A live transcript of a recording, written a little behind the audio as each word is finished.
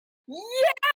Yeah!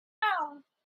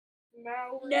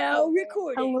 Now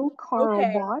recording. Hello, Carl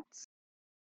Okay. bots.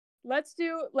 Let's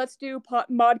do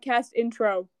Modcast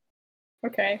intro.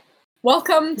 Okay.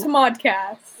 Welcome to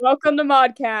Modcast. Welcome to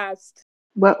Modcast.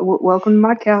 Welcome to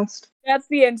Modcast. That's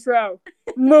the intro.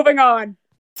 Moving on.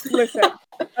 Listen.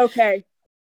 Okay.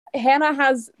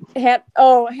 Hannah,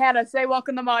 say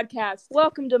welcome to Modcast.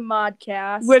 Welcome to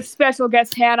Modcast. With special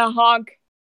guest Hannah Honk.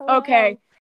 Hello. Okay.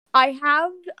 I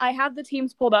have the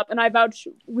teams pulled up, and I vouch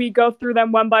we go through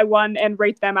them one by one and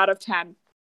rate them out of 10.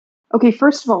 Okay,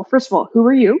 first of all, who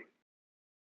are you?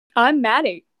 I'm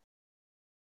Maddie.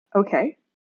 Okay.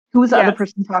 Who was the other Yes.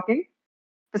 person talking?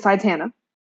 Besides Hannah?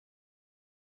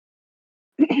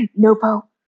 NoPo.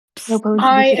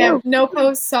 I am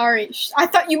NoPo, sorry. I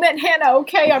thought you meant Hannah,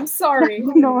 okay? I'm sorry.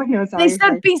 No, sorry. They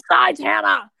said besides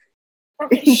Hannah.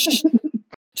 Okay, shh.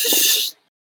 Shh.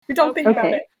 We don't think about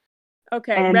Okay. it.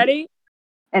 Okay, And- ready?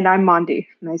 And I'm Monde.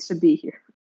 Nice to be here.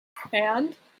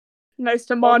 And? Nice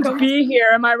to Monde Welcome. be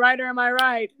here. Am I right or am I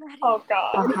right? Oh,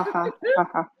 God.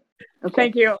 Okay.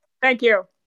 Thank you.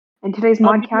 And today's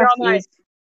I'll be here Modcast all night.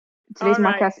 All right.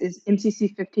 Modcast is MCC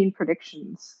 15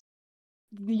 predictions.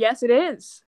 Yes, it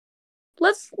is.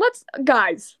 Let's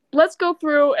go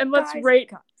through and let's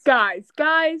rate guys.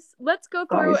 Let's go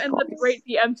through and let's rate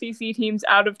the MCC teams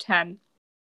out of 10.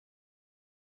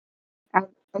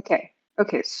 Okay.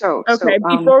 So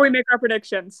before we make our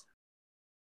predictions.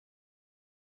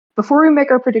 Before we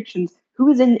make our predictions, who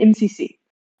is in MCC?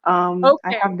 Okay.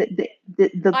 I have the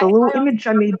little image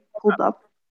I made pulled up.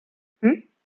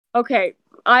 Okay,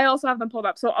 I also have them pulled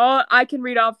up, so I can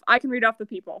read off the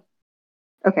people.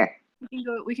 Okay.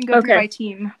 We can go through by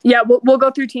team. Yeah, we'll go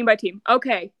through team by team.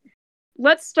 Okay,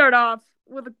 let's start off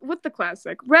with the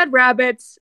classic Red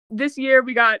Rabbits. This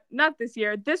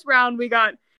round we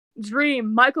got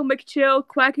Dream, Michael McChill,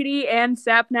 Quackity, and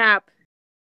Sapnap.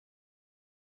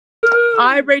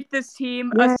 I rate this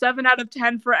team a 7 out of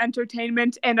 10 for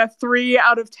entertainment and a 3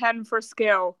 out of 10 for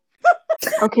skill.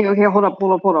 Okay, hold up.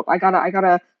 I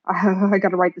gotta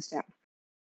write this down.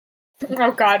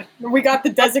 Oh, God. We got the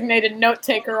designated note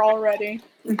taker already.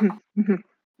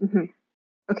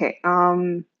 Okay,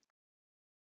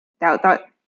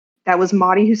 that was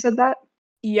Maddie who said that?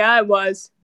 Yeah, it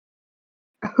was.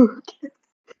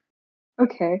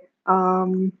 Okay.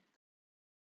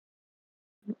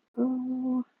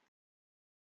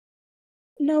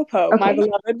 NoPo, Okay. my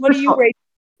beloved. What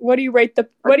do you rate them?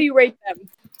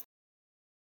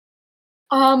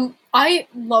 I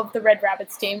love the Red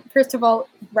Rabbits team. First of all,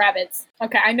 rabbits.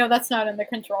 Okay, I know that's not in the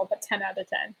control, but 10 out of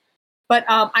 10. But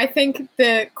I think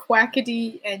the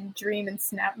Quackity and Dream and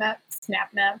Sapnap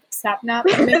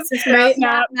mix is great.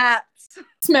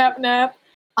 Sapnap.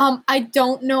 I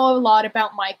don't know a lot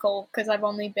about Michael because I've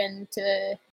only been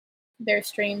to their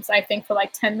streams, I think, for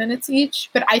like 10 minutes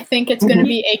each. But I think it's going to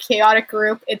be a chaotic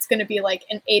group. It's going to be like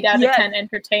an 8 out of 10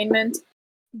 entertainment.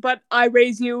 But I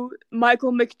raise you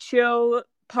Michael McChill,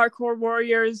 Parkour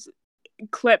Warriors,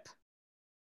 clip.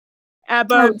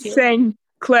 Abba sing,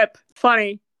 clip.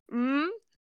 Funny.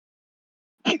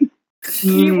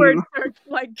 Keyword search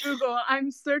like Google.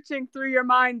 I'm searching through your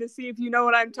mind to see if you know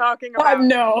what I'm talking about.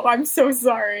 No, I'm so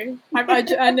sorry. I'm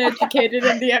uneducated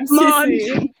in the MCC. Mon,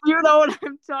 you know what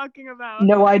I'm talking about.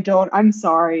 No, I don't. I'm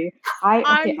sorry.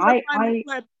 I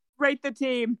rate the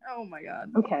team. Oh my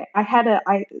God. Okay,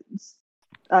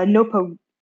 NoPo,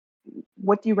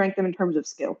 what do you rank them in terms of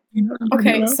skill?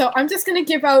 Okay, so I'm just gonna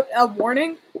give out a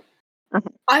warning.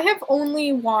 I have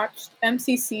only watched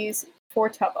MCCs for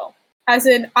Tubbo. As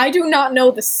in, I do not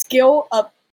know the skill of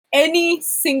any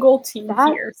single team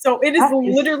here. So it is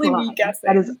literally me guessing.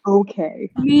 That is okay.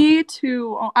 Me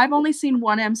too. I've only seen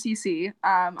one MCC.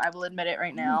 I will admit it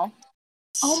right now.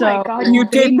 Oh my God. You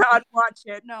did not watch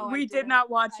it. No, we did not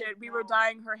watch it. We were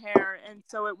dyeing her hair, and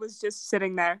so it was just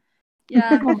sitting there.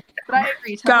 Yeah, but I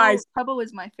agree. Guys. Tubbo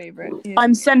is my favorite.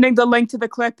 I'm sending the link to the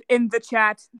clip in the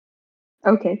chat.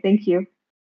 Okay, thank you.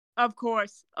 Of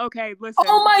course. Okay, listen.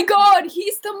 Oh my God,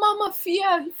 he's the Mama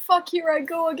Fia. Fuck, here I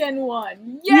go again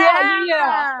one.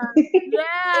 Yeah.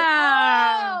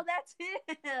 Oh, that's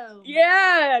him.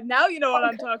 Yeah, now you know what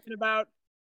I'm talking about.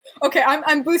 Okay,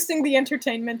 I'm boosting the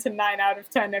entertainment to 9 out of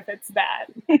 10 if it's that.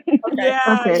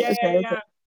 Okay. Yeah.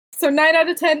 So 9 out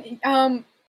of 10.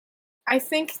 I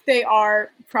think they are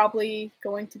probably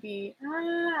going to be.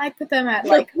 I put them at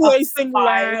like placing 5.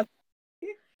 last.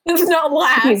 It's not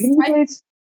last. Okay,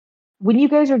 when you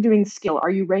guys are doing skill, are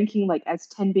you ranking like as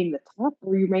 10 being the top,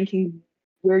 or are you ranking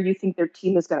where you think their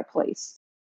team is going to place?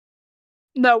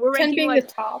 No, we're 10 ranking being like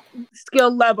the top. skill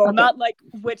level, Okay. not like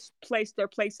which place they're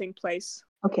placing place.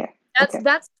 Okay.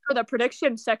 That's for the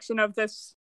prediction section of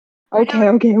this Okay. That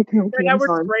I'm works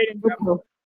sorry. great in general.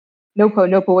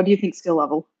 NoPo. What do you think skill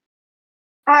level?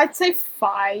 I'd say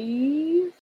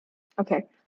 5. Okay.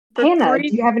 The Hannah, three-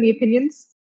 do you have any opinions?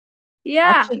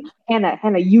 Yeah. Actually,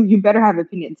 Hannah, you better have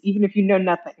opinions, even if you know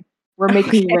nothing. We're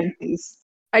making you rank these.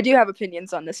 I do have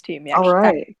opinions on this team. Yeah. All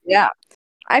right. Yeah.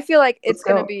 I feel like it's Let's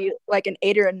going to go. be like an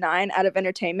 8 or a 9 out of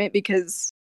entertainment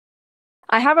because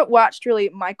I haven't watched really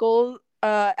Michael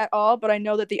at all, but I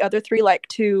know that the other 3 like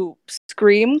to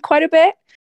scream quite a bit.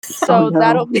 So no.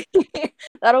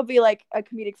 that'll be like a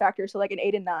comedic factor. So like an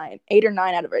 8 or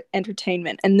 9 out of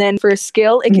entertainment. And then for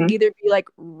skill, it can either be like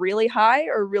really high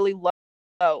or really low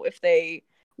if they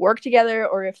work together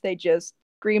or if they just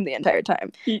scream the entire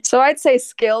time. So I'd say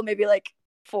skill maybe like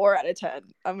 4 out of 10.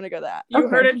 I'm gonna go that. You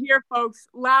heard it here, folks.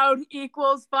 Loud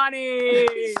equals funny.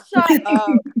 Shut up.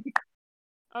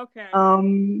 Okay.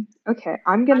 Okay.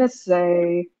 I'm gonna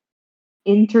say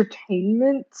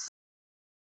entertainment.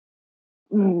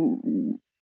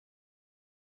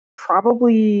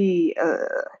 Probably.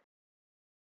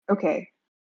 Okay.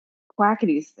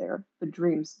 Quackity's there, but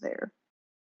Dream's there.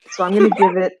 So I'm gonna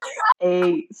give it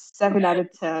a 7 out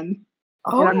of 10.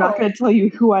 And I'm not gonna tell you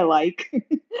who I like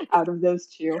out of those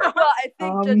 2. Well, I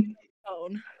think judging by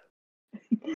tone.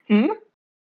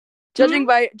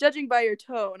 Judging by your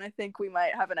tone, I think we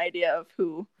might have an idea of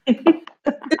who.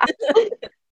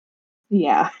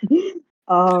 Yeah.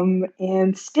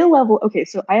 And skill level. Okay,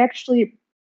 so I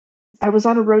was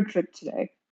on a road trip today.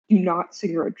 Do not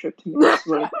sing road trip to me, I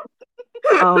swear.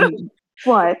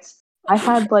 But I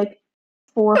had like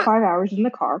 4 or 5 hours in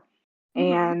the car,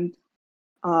 and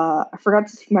I forgot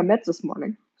to take my meds this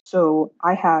morning. So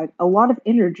I had a lot of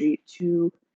energy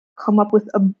to come up with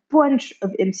a bunch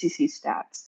of MCC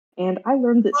stats. And I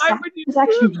learned that Why SAP would you is do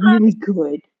really, that? really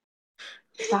good.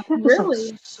 SAP is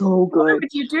Really? so Why good.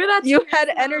 would you do that? You had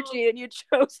energy and you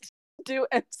chose to do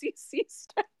MCC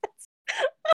stuff.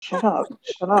 Shut up.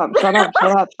 So I'm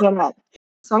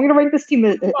gonna rank this team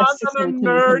a 6 out of 10.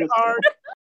 Nerd art.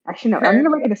 Actually, no, I'm gonna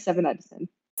rank it a 7 out of 10.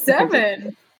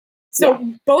 7.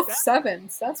 So both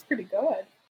 7s. That's pretty good.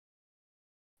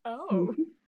 Oh.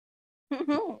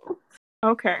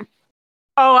 Okay.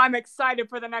 Oh, I'm excited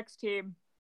for the next team.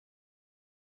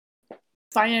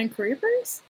 Cyan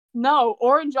Creepers? No,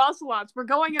 Orange Ocelots. We're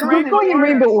going in We're rainbow going in order.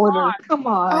 rainbow Come order. on. Come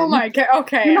on. Oh my god.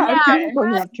 Okay. You're not Okay.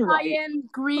 going left to right. Cyan,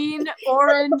 green,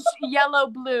 orange, yellow,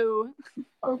 blue.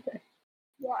 Okay.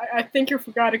 Well, I think you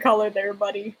forgot a color there,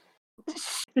 buddy.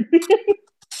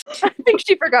 I think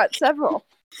she forgot several.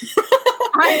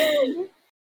 I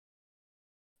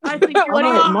think you're All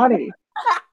right, Maddie.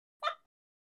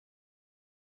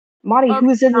 Maddie, who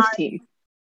is in this team?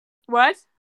 What?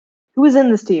 Who is in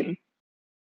this team?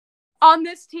 On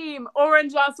this team,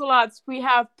 Orange Ocelots, we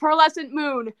have Pearlescent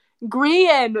Moon,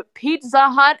 Green, Pizza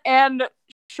Hut, and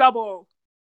Shovel.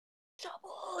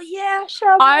 Shovel, yeah,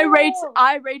 Shovel.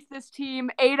 I rate this team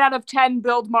 8 out of 10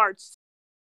 build marks.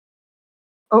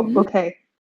 Oh, okay.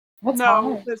 That's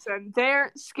high. Listen,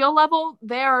 their skill level,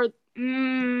 they're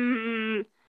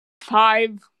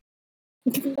 5.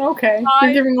 Okay. 5.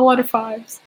 You're giving a lot of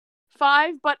 5s.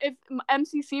 5, but if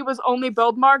MCC was only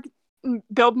build mark,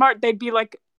 they'd be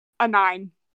like a 9.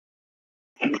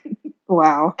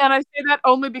 Wow. And I say that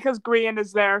only because Green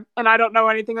is there, and I don't know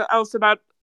anything else about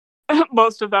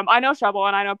most of them. I know Shovel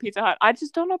and I know Pizza Hut. I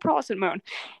just don't know Pearlescent Moon.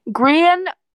 Green,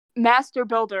 Master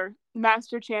Builder,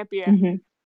 Master Champion.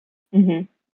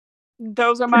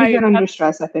 Those are Pretty good under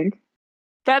stress, I think.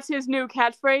 That's his new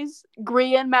catchphrase.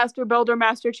 Green, Master Builder,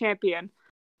 Master Champion.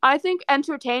 I think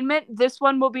entertainment, this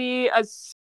one will be a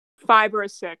 5 or a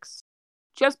 6.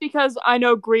 Just because I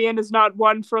know Green is not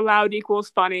one for loud equals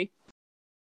funny.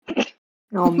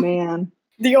 Oh, man.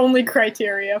 The only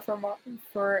criteria for Monde.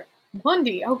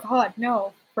 Oh god,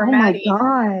 no. For Maddie. My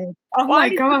god. Oh Why my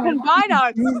did god. you combine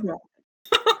us?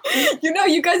 You know,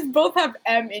 you guys both have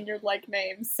M in your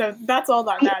names, so that's all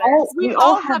that matters. We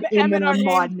all have M in our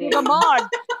mod names. We're the mod.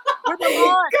 We're the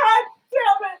mod. God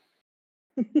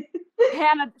damn it.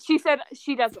 Hannah, she said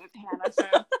she doesn't. Hannah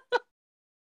said.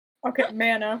 Okay,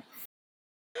 Mana.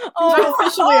 Oh, You're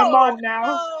officially a mod now.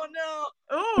 Oh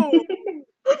no. Ooh.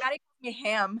 Maddie called me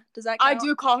Ham. Does that count? I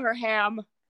do call her Ham.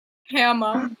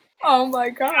 Hamma. Oh my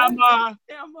god. Hamma.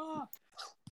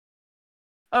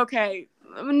 Okay,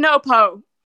 NoPo.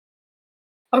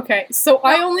 Okay, so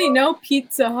I only know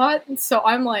Pizza Hut, so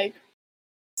I'm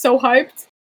so hyped.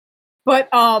 But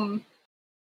I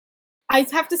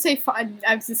have to say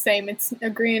it's the same. It's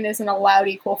Green isn't a loud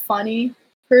equal funny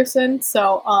person,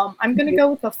 so I'm gonna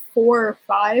go with a 4 or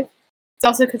 5. It's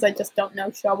also because I just don't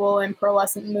know Shovel and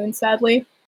Pearlescent Moon, sadly.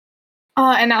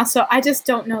 And also, I just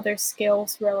don't know their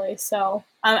skills really, so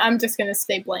I'm just gonna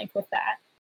stay blank with that.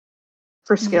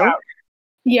 For skill?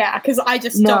 Yeah, because I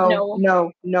just don't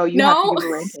know. No. You have to give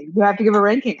a ranking. You have to give a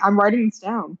ranking. I'm writing this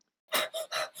down.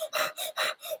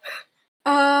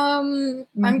 I'm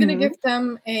gonna give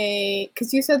them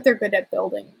because you said they're good at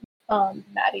building,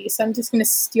 Maddie. So I'm just gonna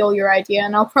steal your idea,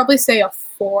 and I'll probably say a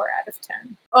 4 out of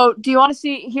 10. Oh, do you want to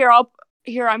see here?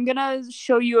 I'm gonna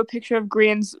show you a picture of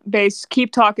Green's base.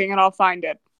 Keep talking, and I'll find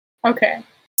it. Okay.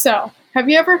 So, have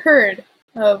you ever heard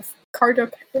of car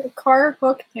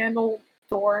hook handle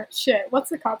door? Shit, what's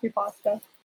the copy pasta?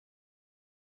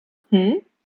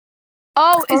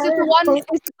 Oh, is it the one? Is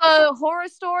it the horror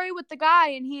story with the guy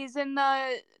and he's in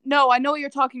the? No, I know what you're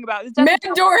talking about. Man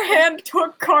door hand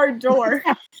hook car door.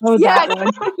 Oh, yeah, that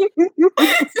one.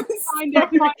 Find it,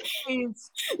 please.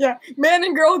 Yeah, man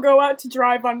and girl go out to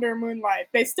drive under moonlight.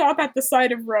 They stop at the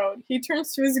side of road. He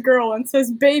turns to his girl and says,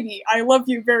 "Baby, I love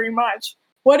you very much."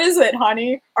 "What is it,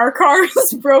 honey?" "Our car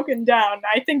is broken down.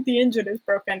 I think the engine is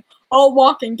broken. I'll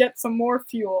walk and get some more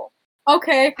fuel."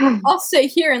 "Okay, I'll stay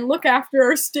here and look after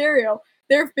our stereo.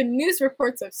 There have been news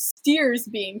reports of steers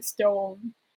being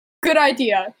stolen." "Good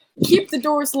idea. Keep the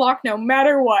doors locked no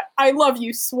matter what. I love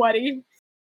you, sweaty."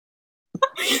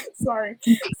 Sorry.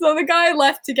 So the guy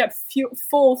left to get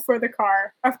full for the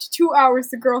car. After 2 hours,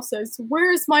 the girl says,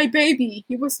 "Where's my baby?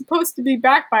 He was supposed to be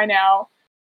back by now."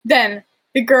 Then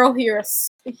the girl hears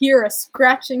a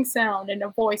scratching sound and a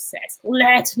voice says,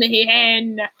 "Let me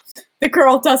in." The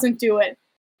girl doesn't do it.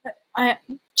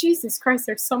 Jesus Christ,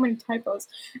 there's so many typos.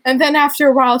 And then after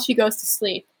a while, she goes to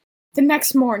sleep. The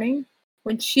next morning,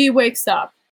 when she wakes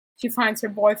up, she finds her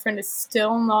boyfriend is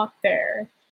still not there.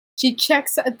 She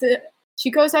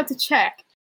goes out to check,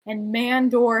 and man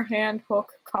door hand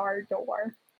hook car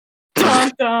door.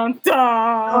 Dun dun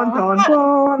dun. Dun, dun,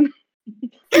 dun.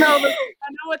 No, but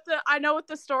I know what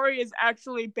the story is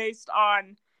actually based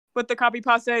on. What the copy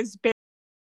pasta is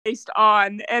based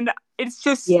on, and it's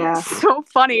just so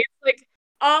funny. It's like,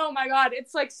 oh my god,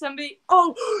 it's like somebody.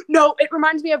 Oh no, it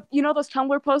reminds me of those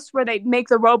Tumblr posts where they make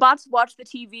the robots watch the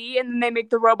TV and then they make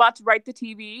the robots write the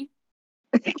TV.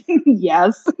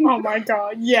 Yes. Oh my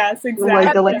god, yes,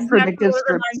 exactly. Like predictive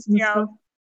scripts and stuff.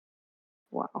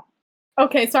 Wow.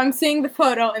 Okay, so I'm seeing the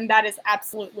photo, and that is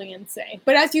absolutely insane.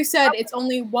 But as you said, it's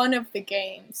only one of the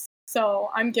games, so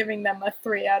I'm giving them a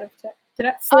 3 out of 10.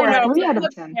 4 out of 10. 3 out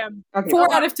of 10. Okay.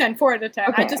 4 out of 10. 4 out of 10.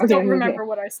 Okay, I just don't remember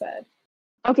what I said.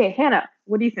 Okay, Hannah,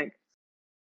 what do you think?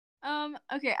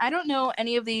 Okay, I don't know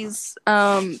any of these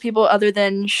people other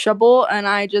than Shubble, and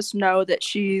I just know that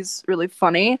she's really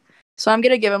funny. So I'm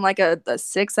gonna give him like a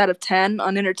 6 out of 10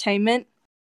 on entertainment.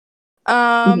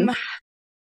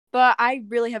 But I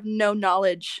really have no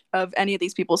knowledge of any of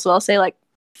these people, so I'll say like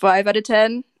 5 out of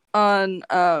 10 on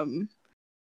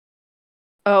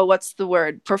what's the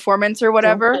word? Performance or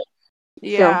whatever.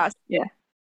 Yeah.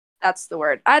 That's the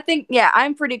word. I think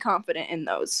I'm pretty confident in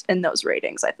those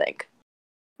ratings, I think.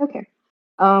 Okay.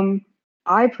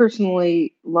 I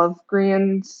personally love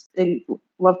Grian and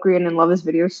love his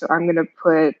videos, so I'm gonna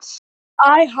put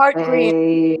I heart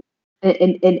Grian.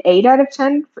 An 8 out of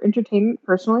 10 for entertainment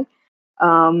personally.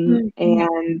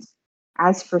 And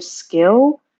as for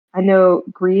skill, I know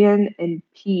Grian and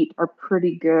Pete are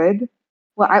pretty good.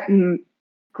 Well,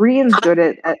 Grian's good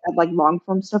at like long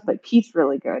form stuff, but Pete's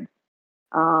really good.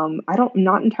 I'm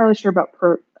not entirely sure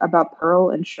about Pearl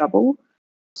and Shovel,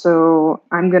 so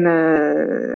I'm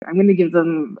gonna give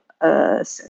them a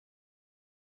 6.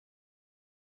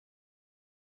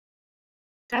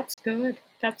 That's good.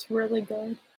 That's really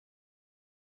good.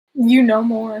 You know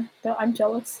more. I'm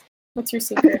jealous. What's your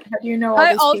secret? How do you know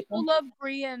all these people? I also love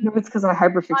Grian. No, it's because I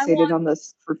hyperfixated on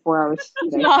this for 4 hours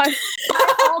today. I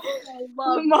also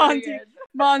love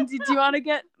Monde, do you want to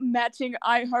get matching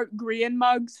I Heart Grian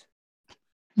mugs?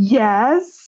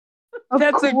 Yes.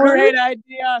 That's a great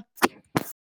idea.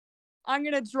 I'm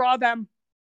gonna draw them.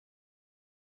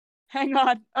 Hang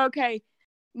on. Okay.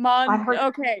 Monde.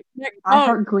 Okay. I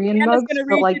Heart Grian mugs,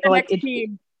 but like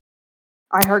team.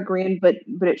 I Heart Grian, but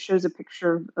it shows a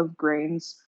picture of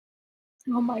grains.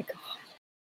 Oh my god.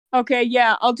 Okay,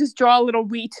 yeah, I'll just draw a little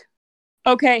wheat.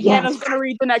 Okay, yes. Hannah's gonna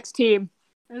read the next team.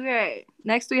 Okay,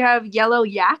 next we have Yellow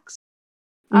Yaks.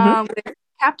 With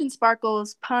Captain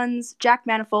Sparkles, Puns, Jack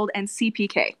Manifold, and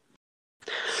CPK.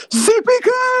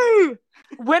 CPK!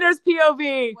 Winner's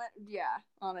POV! Yeah,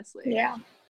 honestly. Yeah.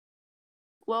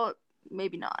 Well,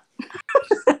 maybe not.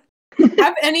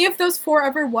 Have any of those 4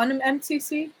 ever won an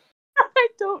MCC? I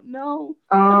don't know.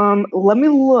 Let me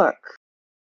look.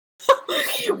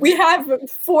 We have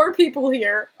 4 people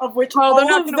here, of which Oh, they're all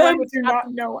not of gonna win them with do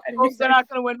not know Oh, anything. they're not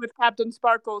gonna win with Captain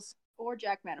Sparkles. Or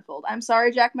Jack Manifold. I'm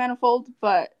sorry, Jack Manifold,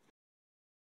 but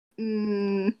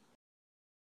Okay,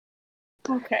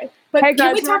 but Hey can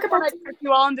guys, we talk about? I tricked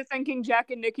you all into thinking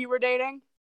Jack and Nikki were dating?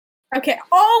 Okay.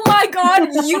 Oh my God,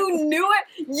 you knew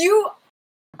it.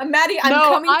 Maddie, I'm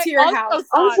coming to your house.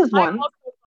 Hans has won.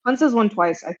 Hans has won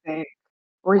twice, I think.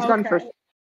 Or he's gotten Okay. first.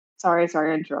 Sorry, I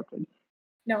interrupted.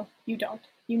 No, you don't.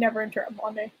 You never interrupt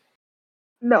Monde.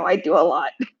 No, I do a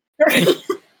lot.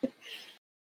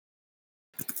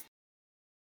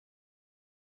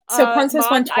 So Hans has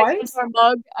won Mog, twice?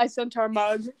 I sent our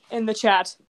mug in the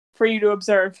chat for you to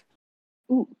observe.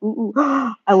 Ooh.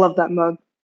 I love that mug.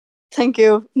 Thank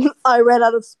you. I ran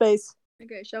out of space.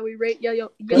 okay, shall we rate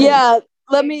Yo-Yo? Yeah,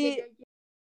 let me.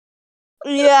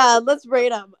 Yeah, let's rate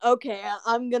them. Okay,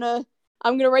 I'm gonna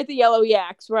rate the yellow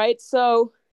yaks, right?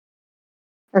 So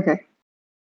Okay.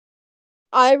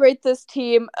 I rate this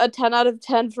team a 10 out of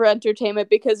 10 for entertainment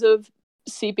because of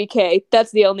CPK.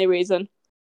 That's the only reason.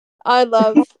 I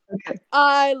love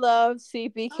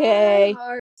CPK. I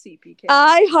heart CPK.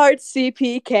 I heart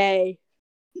CPK.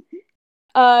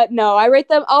 No,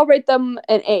 I'll rate them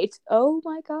an 8. Oh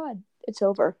my god, it's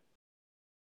over.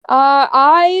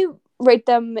 I rate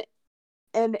them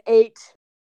an 8.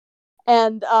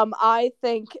 And I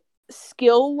think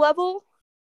skill level,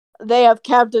 they have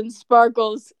Captain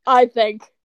Sparkles, I think.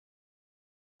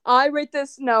 I rate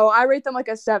them like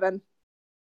a 7.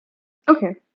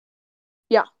 Okay.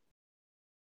 Yeah.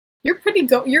 You're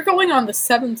going on the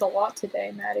 7s a lot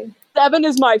today, Maddie. 7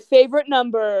 is my favorite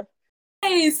number.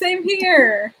 Hey, same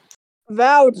here.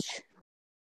 Vouch.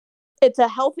 It's a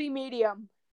healthy medium.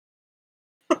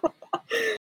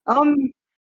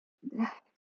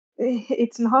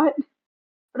 It's not.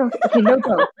 Okay,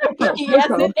 NoPo. Yes,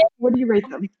 NoPo. it is. What do you rate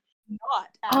them?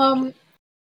 Not.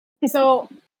 So,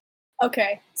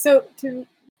 okay. So, to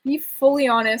be fully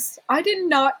honest, I did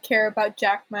not care about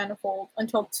Jack Manifold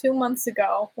until 2 months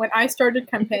ago when I started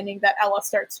campaigning that Ella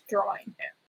starts drawing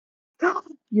him.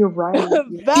 You're right.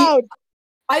 Vouch.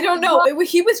 I don't know.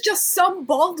 He was just some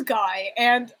bald guy,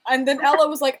 and then Ella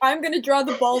was like, "I'm gonna draw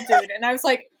the bald dude," and I was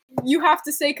like, "You have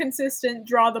to stay consistent.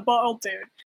 Draw the bald dude."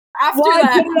 After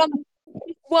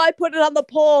Why put it on the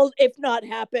poll if not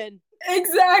happen?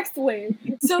 Exactly.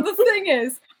 So the thing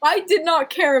is, I did not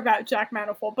care about Jack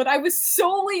Manifold, but I was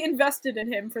solely invested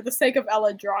in him for the sake of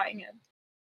Ella drawing him.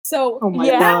 So Oh my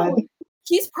now, god.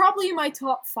 he's probably in my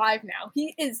top 5 now.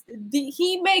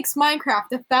 He makes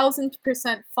Minecraft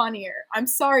 1,000% funnier. I'm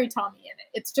sorry, Tommy in it.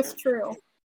 It's just true.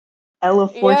 Ella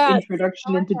forced Yeah,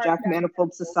 introduction into Jack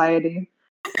Manifold society.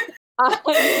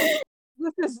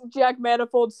 This is Jack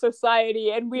Manifold society,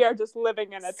 and we are just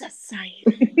living in it. Society.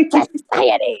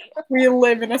 We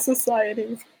live in a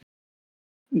society.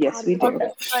 Yes, we do.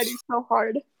 Okay. Society's so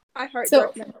hard. I heart So-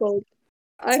 Jack Manifold.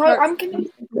 I'm gonna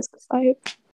Society.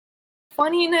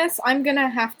 funniness. I'm gonna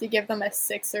have to give them a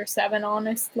 6 or 7,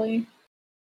 honestly.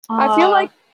 I feel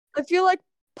like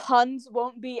puns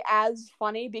won't be as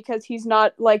funny because he's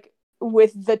not like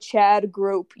with the Chad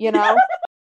group, you know?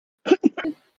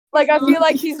 Like I feel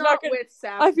like he's not gonna. with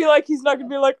Sap. I feel like he's not gonna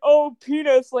be like, oh,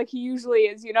 penis, like he usually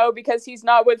is, you know, because he's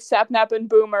not with Sapnap and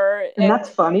Boomer. And that's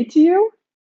funny to you?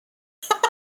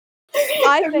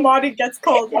 I if think- Maddie gets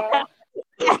called out.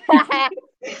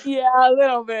 Yeah, a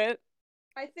little bit.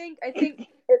 I think if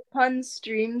Pun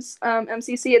streams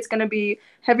MCC, it's gonna be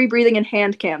heavy breathing and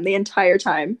hand cam the entire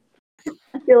time.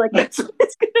 I feel like that's what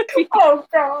it's gonna be. Oh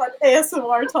god,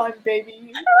 ASMR time,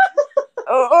 baby.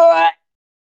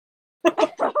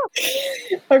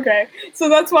 Okay, so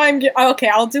that's why okay,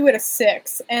 I'll do it a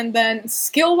 6, and then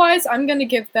skill-wise, I'm gonna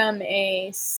give them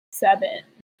a 7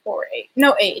 or 8.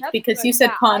 No, 8, That's because good. you said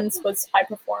Yeah, puns was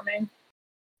high-performing.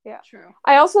 Yeah. True.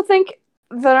 I also think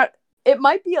that it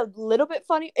might be a little bit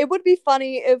funny. It would be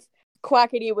funny if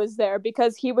Quackity was there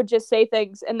because he would just say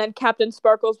things and then Captain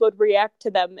Sparkles would react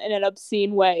to them in an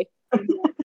obscene way.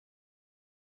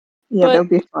 Yeah, But that'd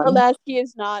be fun. Alas, he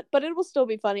is not, but it will still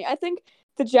be funny. I think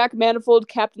the Jack Manifold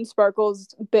Captain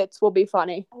Sparkles bits will be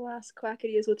funny. Alas,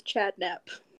 Quackity is with Chadnap.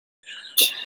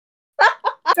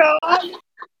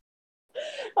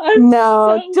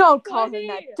 No, so don't call him funny.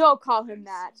 that. Don't call him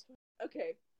that.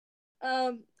 Okay.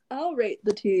 I'll rate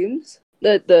the teams.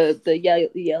 The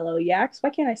yellow yaks.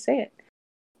 Why can't I say it?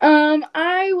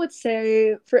 I would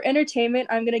say for entertainment,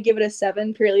 I'm gonna give it a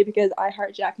 7 purely because I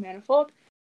heart Jack Manifold.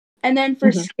 And then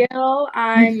for skill,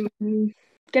 I'm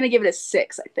gonna give it a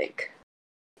 6, I think.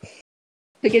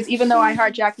 Because even though I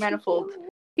heart Jack Manifold,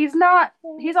 he's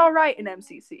alright in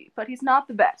MCC, but he's not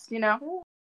the best, you know?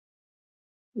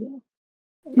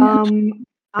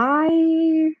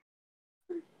 I.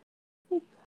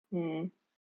 Hmm.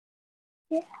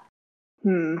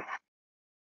 Hmm.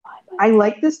 I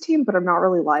like this team, but I'm not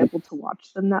really liable to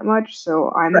watch them that much.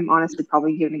 So I'm honestly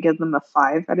probably going to give them a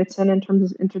 5 out of 10 in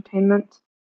terms of entertainment,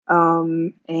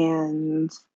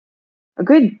 and a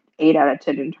good 8 out of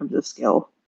 10 in terms of skill.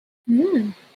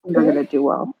 They're going to do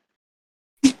well.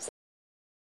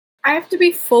 I have to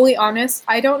be fully honest.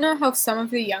 I don't know how some of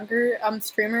the younger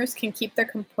streamers can keep their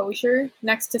composure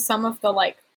next to some of the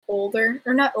like older,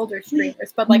 or not older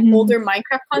streamers, but like older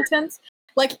Minecraft contents.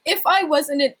 Like if I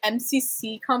was in an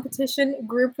MCC competition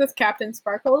group with Captain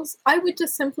Sparkles, I would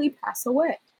just simply pass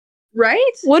away.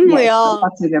 Right? Wouldn't we all?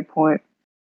 That's a good point.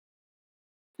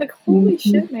 Like holy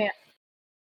shit, man!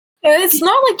 It's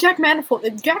not like Jack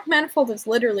Manifold. Jack Manifold is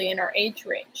literally in our age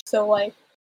range, so like.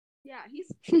 Yeah,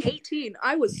 he's 18.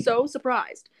 I was so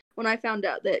surprised when I found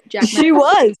out that Jack She Manifold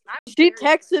was. She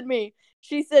very- texted me.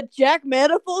 She said, Jack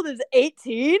Manifold is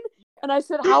 18? And I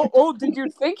said, how old did you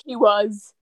think he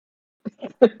was?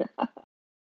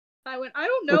 I went, I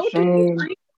don't know. Shame.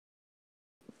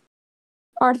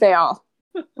 Aren't they all?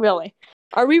 Really?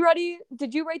 Are we ready?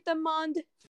 Did you rate them, Monde?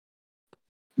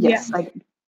 Yes, Are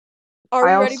we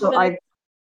I ready for that?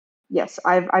 Yes,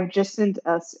 I've just sent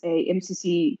us a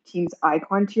MCC team's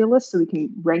icon tier list so we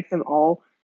can rank them all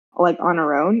like on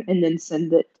our own and then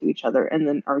send it to each other and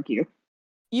then argue.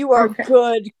 You are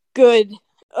good.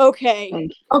 Okay.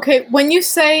 Thank you. Okay, when you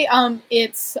say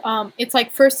it's like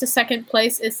first to second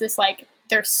place, is this like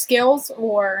their skills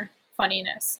or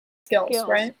funniness? Skills.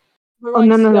 Right? We're Oh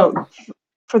like no.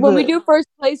 When we do first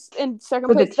place and second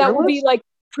for the place, that tier will be list? like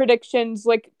predictions,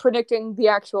 like predicting the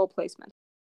actual placement.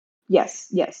 Yes,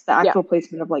 the actual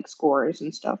placement of like scores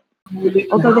and stuff.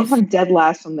 Although they have dead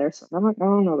last on there, so I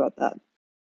don't know about that.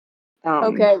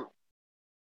 Okay.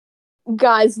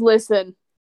 Guys, listen.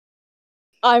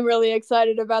 I'm really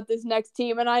excited about this next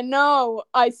team, and I know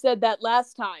I said that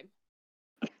last time,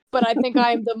 but I think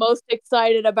I am the most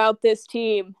excited about this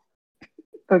team.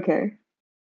 Okay.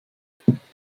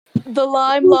 The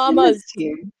Lime Llamas,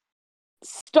 Team.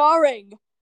 starring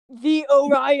the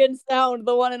Orion Sound,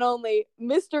 the one and only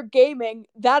Mr. Gaming,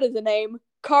 that is a name,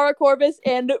 Cara Corvus,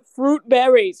 and Fruit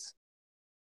Berries.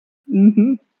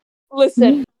 Mm-hmm.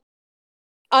 Listen,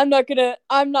 I'm not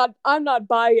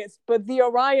biased, but the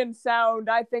Orion Sound,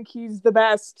 I think he's the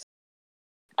best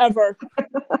ever.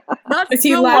 Not Is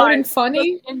he so loud much, and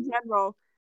funny? just in general.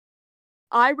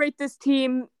 I rate this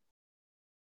team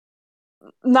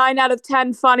 9 out of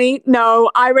 10 funny. No,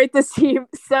 I rate this team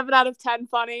 7 out of 10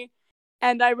 funny.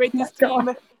 And I rate this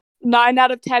team 9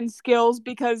 out of 10 skills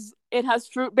because it has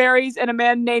fruit berries and a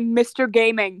man named Mr.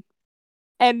 Gaming.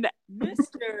 And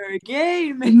Mr.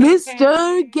 Gaming.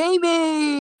 Mr.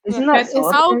 Gaming! Isn't that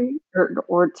solitary?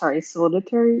 Or sorry,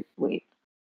 solitary? Wait.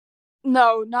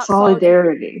 No, not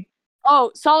Solidarity.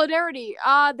 Oh, Solidarity.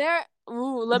 They're.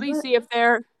 Ooh, let me see if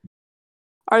they're.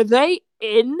 Are they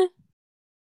in?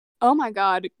 Oh my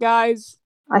god, guys.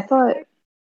 I thought.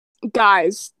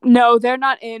 Guys, no, they're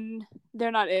not in.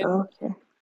 They're not in. Okay.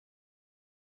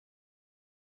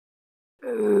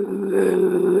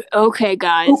 Okay,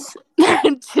 guys.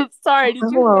 Sorry, did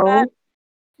you hear that?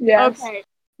 Yes. Okay.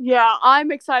 Yeah,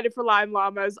 I'm excited for Lime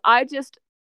Llamas.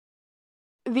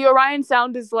 The Orion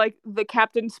Sound is like the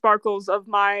Captain Sparkles of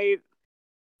my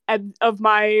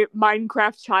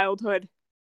Minecraft childhood.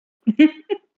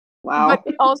 Wow.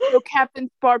 But also Captain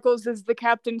Sparkles is the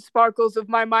Captain Sparkles of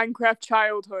my Minecraft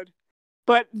childhood.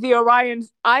 But the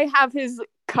Orions, I have his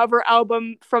cover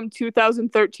album from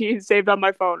 2013 saved on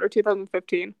my phone, or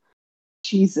 2015.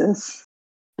 Jesus.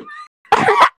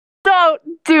 Don't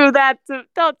say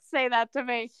that to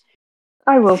me.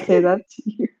 I will say that to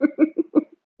you.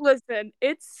 Listen,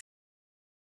 it's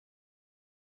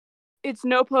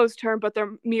NoPo's turn, but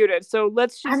they're muted, so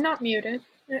let's just... I'm not muted.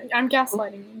 I'm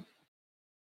gaslighting you.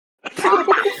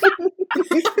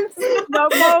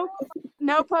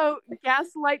 NoPo,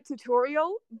 gaslight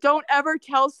tutorial. Don't ever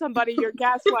tell somebody you're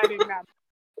gaslighting them.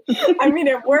 I mean,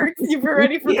 it works. You've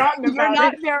already forgotten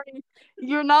about it.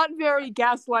 You're not very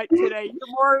gaslight today.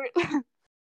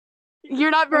 You're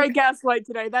not very gaslight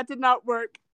today. That did not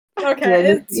work.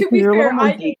 Okay, to be fair,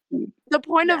 the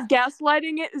point of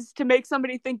gaslighting it is to make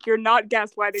somebody think you're not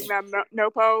gaslighting them,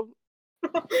 NoPo.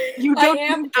 You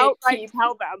don't outright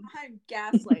tell them. I'm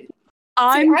gaslighting.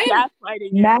 I'm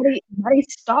gaslighting you.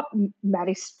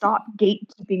 Maddie, stop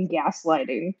gatekeeping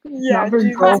gaslighting. Yeah, not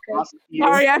very girl boss.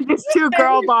 Sorry, I'm just too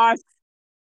girl boss.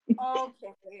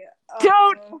 Okay.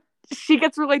 Don't. She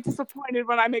gets really disappointed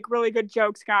when I make really good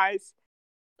jokes, guys.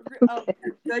 Oh,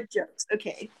 good jokes.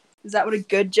 Okay. Is that what a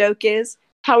good joke is?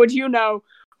 How would you know?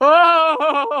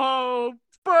 Oh,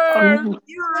 Burn!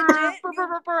 You legit.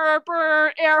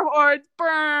 Burn! Air horns!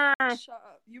 Burn! Shut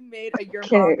up. You made a your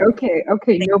Okay, mom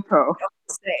okay, NoPo.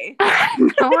 say.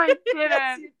 No, I Yes,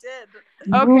 didn't. you did.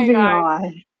 Okay, Moving guys.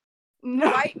 on. No,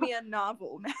 Write me a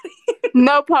novel, Maddie.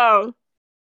 NoPo.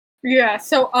 Yeah,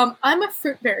 so I'm a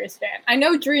fruit berries fan. I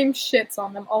know Dream shits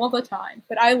on them all the time,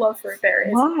 but I love fruit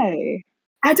berries. Why?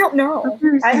 I don't know.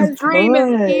 Because Dream is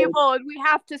good. evil and we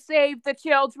have to save the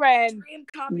children. Dream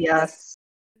copy. Yes,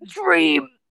 Dream.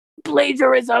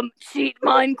 Plagiarism. Cheat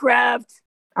Minecraft.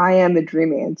 I am a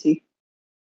dream auntie.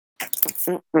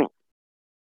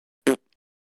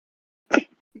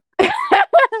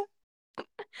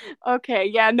 Okay,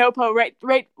 yeah, NoPo.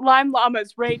 Rate Lime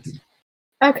Llamas. Rate.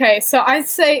 Okay, so I'd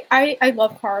say I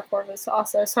love Caracorvus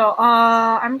also. So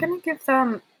I'm gonna give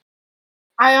them.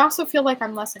 I also feel like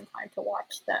I'm less inclined to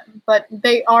watch them, but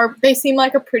they seem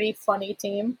like a pretty funny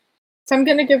team. So I'm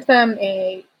gonna give them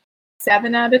a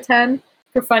 7 out of 10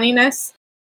 for funniness.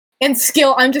 And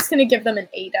skill, I'm just gonna give them an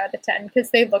 8 out of 10 because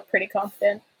they look pretty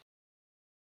confident.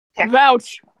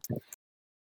 Vouch.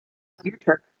 Your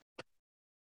turn.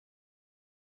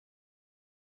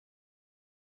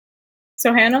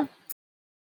 So Hannah?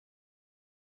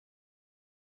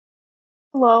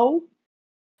 Hello?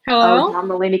 Hello? Oh, John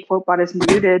Mulaney quotebot is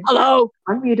muted. Hello.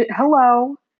 Unmuted.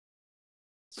 Hello?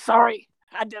 Sorry,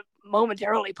 had to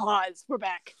momentarily pause. We're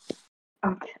back.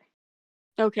 Okay.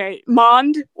 Okay,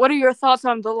 Monde, what are your thoughts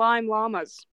on the Lime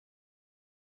Llamas?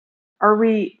 Are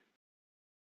we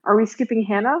skipping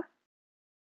Hannah?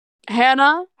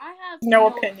 Hannah? I have No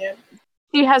opinion.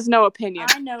 She has no opinion.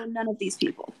 I know none of these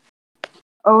people.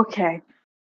 Okay.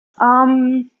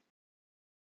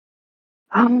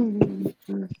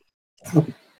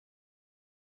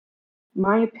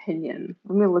 My opinion.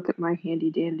 Let me look at my handy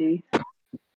dandy.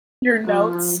 Your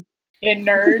notes, you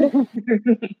nerd.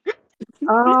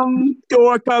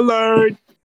 Dork alert.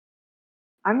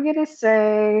 I'm gonna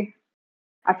say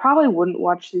I probably wouldn't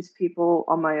watch these people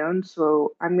on my own,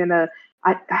 so I need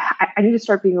to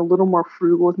start being a little more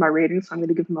frugal with my ratings, so I'm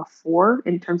gonna give them a 4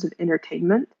 in terms of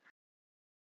entertainment.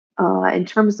 In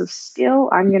terms of skill,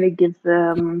 I'm gonna give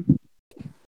them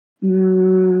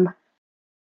I'm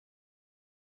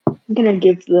gonna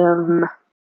give them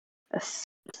a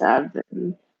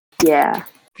 7. Yeah,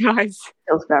 Guys,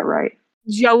 feels about right.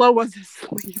 Jello was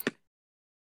asleep.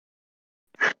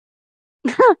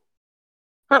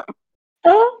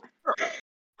 Oh,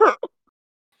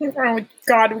 Oh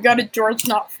god, we got a George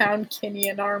Not Found Kinney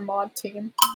in our mod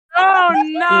team. Oh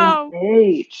no!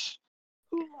 H.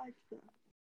 Who likes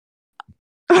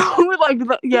that? We're like,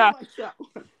 yeah. Who likes that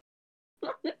one?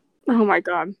 Oh my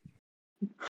god.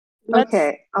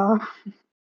 Okay.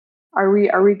 Are we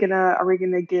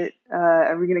gonna get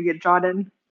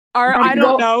Jordan? I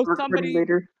don't know. Recording Somebody.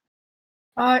 later.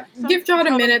 Give John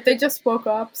a minute. They just woke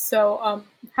up, so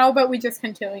how about we just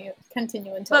continue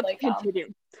until Let's they come?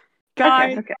 continue.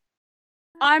 Guys, Okay.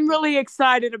 I'm really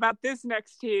excited about this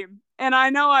next team. And I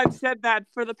know I've said that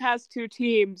for the past 2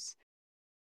 teams.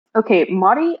 Okay,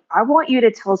 Maddie, I want you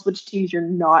to tell us which teams you're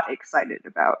not excited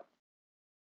about.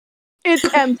 It's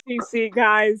MCC,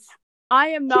 guys. I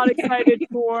am not excited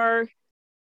for...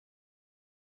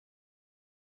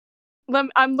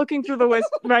 I'm looking through the list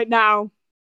right now.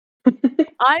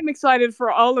 I'm excited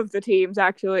for all of the teams,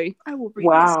 actually. I will read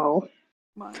Wow.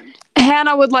 this.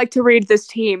 Hannah would like to read this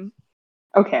team.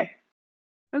 Okay.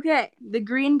 Okay, the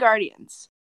Green Guardians.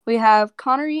 We have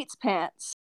Connor Eats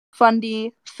Pants,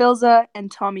 Fundy, Filza, and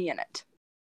Tommy in it.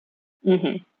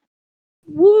 Mm-hmm.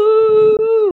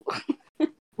 Woo!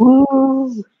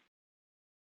 Woo.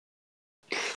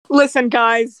 Listen,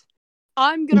 guys.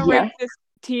 I'm going to Yeah. rate this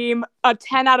team a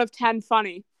 10 out of 10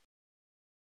 funny.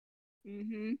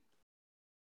 Mm-hmm.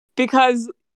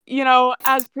 Because,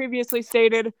 as previously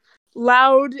stated,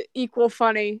 loud equal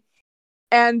funny.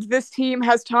 And this team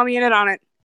has Tommy in it on it.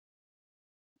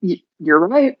 You're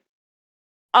right.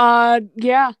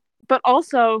 Yeah. But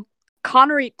also,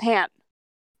 Connor Eat Pant.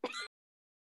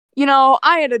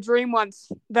 I had a dream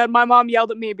once that my mom yelled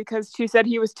at me because she said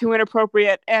he was too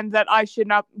inappropriate and that I should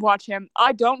not watch him.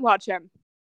 I don't watch him.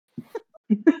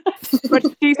 But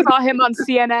she saw him on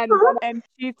CNN and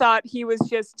she thought he was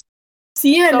just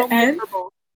CNN? so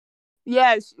miserable.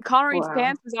 Yes, Connor Eats Wow.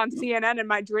 Pants was on CNN in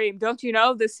my dream. Don't you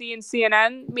know the C in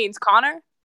CNN means Connor?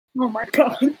 Oh my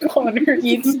god, Connor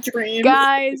eats dreams.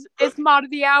 Guys, it's Mod of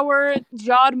the Hour,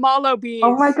 Jod Mallow Bees.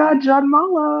 Oh my god, John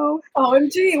Mallow.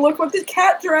 OMG, look what the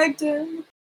cat dragged in.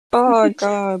 Oh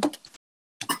god.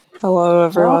 Hello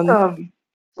everyone. Welcome.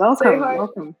 Say hi.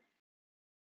 Welcome.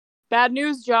 Bad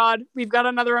news, Jod. We've got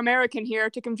another American here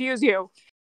to confuse you.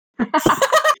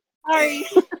 Sorry.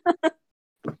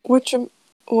 What?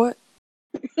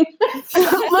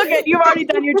 Look at you've already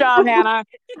done your job, Hannah.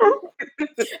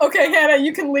 Okay, Hannah,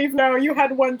 you can leave now. You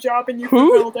had one job and you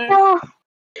fulfilled it.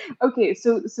 Okay,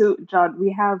 so John,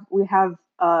 we have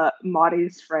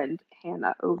Maddie's friend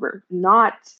Hannah over,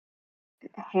 not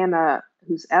Hannah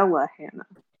who's Ella Hannah,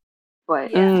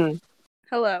 but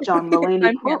Hello. John Mulaney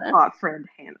I'm Hannah. Pot friend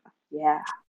Hannah. Yeah.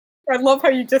 I love how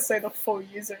you just say the full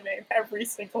username every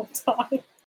single time.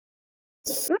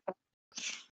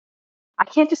 I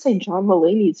can't just say John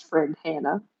Mulaney's friend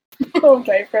Hannah.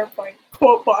 Okay, fair point.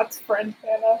 Quotebot's friend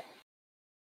Hannah.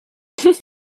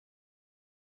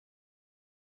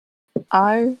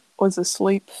 I was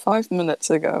asleep 5 minutes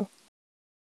ago.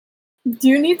 Do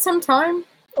you need some time?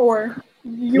 Or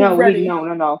you No, ready?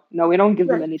 no, we don't give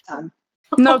them any time.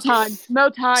 No time. No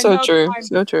time. So no true. time.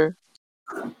 So true.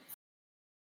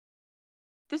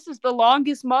 This is the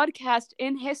longest Modcast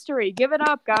in history. Give it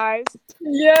up, guys.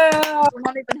 Yeah! We're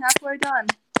not even halfway done.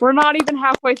 We're not even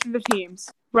halfway through the teams.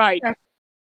 Right.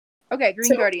 Okay, Green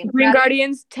So, Guardian. Green Maddie?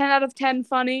 Guardians, 10 out of 10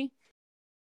 funny.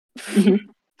 Mhm.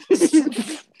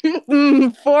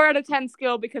 4 out of 10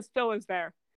 skill because Phil is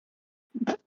there.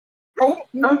 Oh,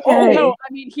 Okay. No,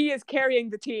 I mean, he is carrying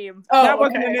the team. Oh, that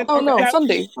wasn't okay. an Oh no, that-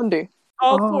 Fundy.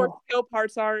 All Oh. 4 skill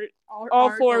parts are All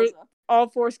all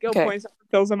 4 skill Okay. points are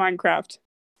Phil's in Minecraft.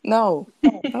 No.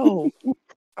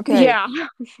 Okay. Yeah.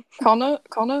 Connor,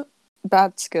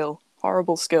 bad skill.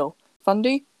 Horrible skill.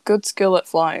 Fundy, good skill at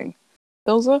flying.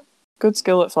 Ilza, good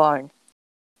skill at flying.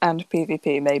 And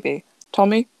PvP, maybe.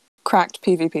 Tommy, cracked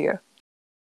PvPer.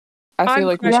 I feel I'm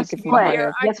like we should give him a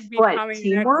higher. I Yes, could be but coming next.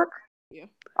 teamwork? Yeah.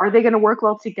 Are they going to work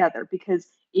well together? Because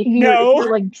if No.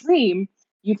 you're like Dream,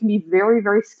 you can be very,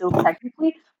 very skilled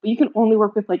technically, but you can only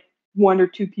work with like 1 or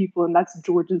 2 people, and that's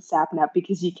George and Sapnap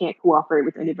because you can't cooperate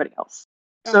with anybody else.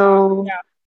 So Yeah.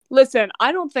 Listen,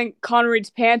 I don't think Connor Reed's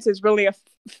Pants is really I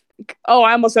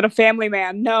almost said a family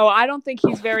man. No, I don't think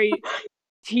he's very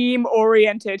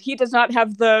team-oriented. He does not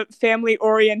have the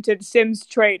family-oriented Sims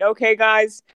trait, okay,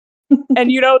 guys?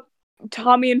 And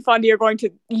Tommy and Fundy are going to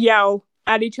yell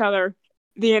at each other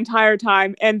the entire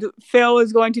time, and Phil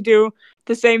is going to do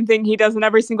the same thing he does in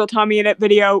every single Tommy in It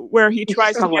video where he He's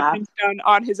tries to gonna get laugh. things done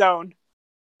on his own.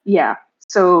 yeah,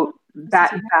 so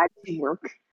bad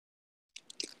teamwork,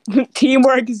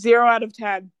 Teamwork 0 out of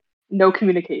 10. no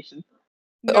communication.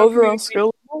 The No overall communication,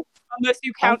 skill level, unless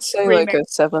you I'd count say like screaming. a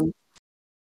 7.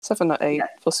 7 or 8 Yeah.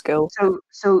 for skill. So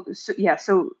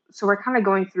we're kind of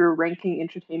going through ranking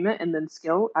entertainment and then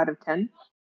skill out of 10.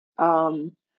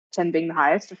 10 being the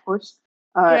highest, of course.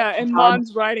 Yeah, and John,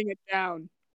 Mond's writing it down.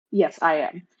 yes, I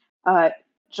am.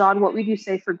 John, what would you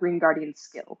say for Green Guardian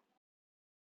skill?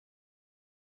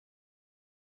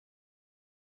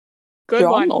 Good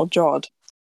John one. or Jod?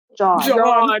 John.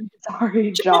 John.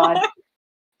 Sorry, John.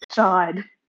 John.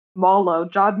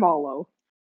 Jod Mallow.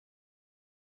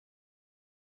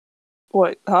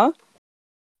 Wait, huh?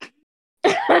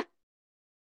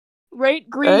 Rate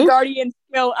Green Eh? Guardian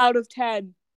skill out of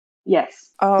 10.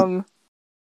 Yes.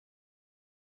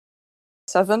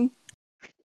 7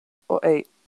 or 8?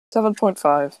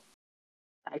 7.5.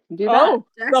 I can do that. Oh,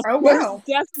 the Oh, first wow.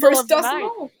 decimal First of the night.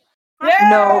 decimal.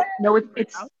 Yeah! No, it's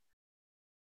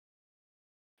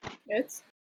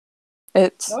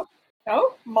It's No.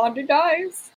 Oh, Monde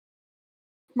dies.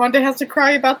 Monde has to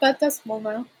cry about that decimal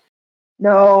now.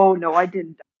 no, I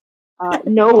didn't.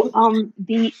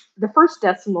 The first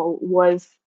decimal was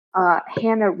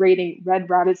Hannah rating Red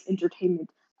Rabbit's entertainment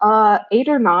 8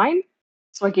 or 9,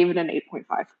 so I gave it an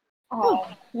 8.5. Oh,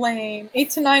 lame. 8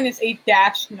 to 9 is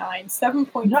 8-9.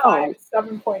 7.5 No.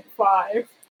 7.5.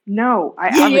 No, I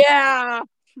averaged. Yeah.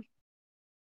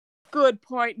 Good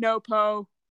point, NoPo.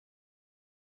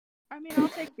 I mean, I'll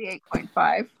take the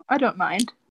 8.5. I don't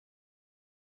mind.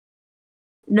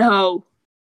 No.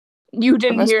 You Am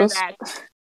didn't I hear supposed- that.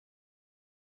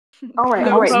 All right.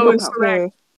 NoPo is NoPo.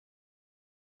 correct.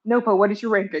 NoPo, what is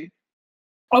your ranking?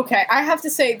 Okay, I have to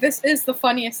say, this is the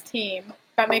funniest team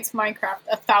that makes Minecraft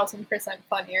 1,000%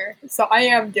 funnier. So I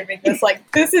am giving this,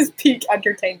 this is peak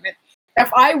entertainment.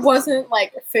 If I wasn't,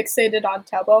 fixated on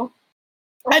Tubbo,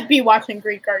 I'd be watching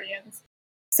Greek Guardians.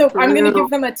 So I'm going to give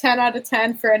them a 10 out of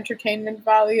 10 for entertainment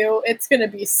value. It's going to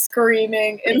be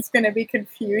screaming. It's going to be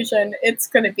confusion. It's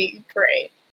going to be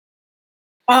great.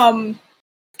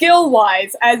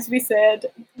 Skill-wise, as we said,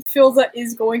 Filza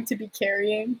is going to be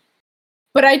carrying.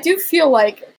 But I do feel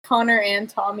like Connor and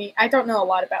Tommy, I don't know a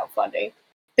lot about Fundy.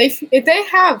 They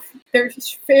have their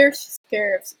fair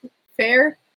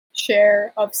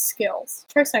share of skills.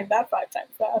 Try saying that 5 times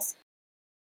fast.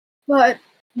 But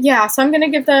yeah, so I'm going to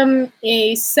give them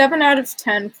a 7 out of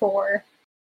 10 for,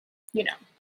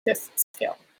 this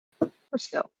skill. For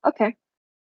skill. Okay.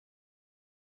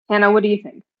 Hannah, what do you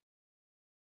think?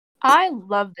 I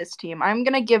love this team. I'm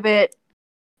gonna give it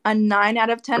a 9 out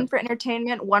of 10 for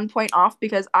entertainment, 1 point off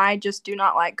because I just do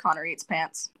not like Connor Eats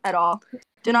Pants at all.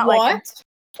 Do not like him. What?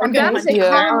 I'm gonna That is punch a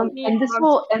him. common theme and this amongst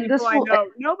will- and this people I will- know.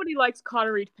 Nobody likes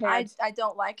Connor Eats Pants. I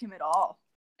don't like him at all.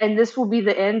 And this will be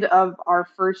the end of our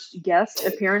first guest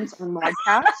appearance on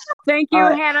Modcast. Thank you,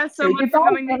 Hannah, so say much for goodbye,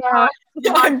 coming to Hannah.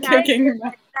 the I'm podcast. kicking him.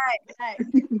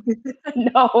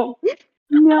 No.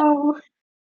 No.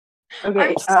 Okay.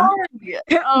 I'm sorry.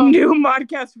 New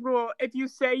Modcast rule. If you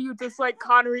say you dislike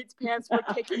Connor Eats Pants, we're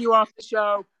kicking you off the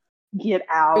show. Get Hey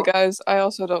out. guys, I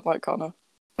also don't like Connor.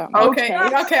 That much. Okay,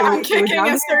 I'm kicking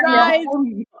Esther. Guys,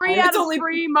 No. 3 It's out of only-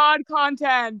 3 mod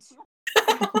content.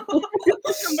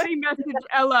 Somebody message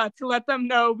Ella to let them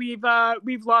know we've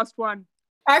lost one.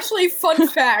 Actually, fun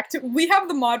fact: we have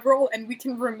the mod role, and we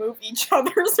can remove each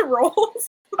other's roles.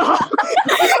 No,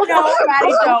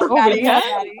 Maddie, don't. Maddie, yeah.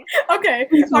 Maddie. Okay,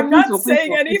 Please I'm don't, not please don't, please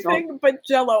saying don't, please don't. anything but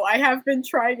Jello. I have been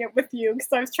trying it with you because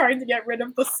I was trying to get rid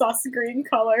of the sus green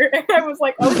color, and I was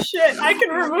like, "Oh shit, I can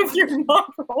remove your mod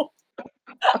role."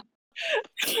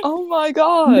 Oh my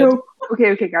god. No.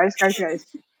 Okay, guys.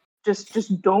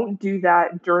 Just don't do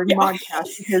that during Yeah.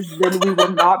 Modcast because then we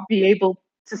will not be able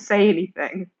to say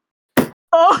anything.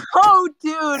 Oh,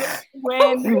 dude.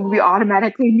 When We will be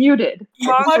automatically muted. I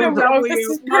don't Monster know, W, this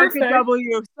is Market perfect.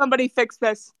 W, somebody fix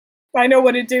this. I know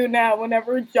what to do now.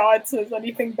 Whenever Jod says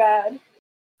anything bad,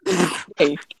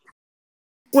 Hey.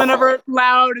 Whenever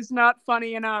loud is not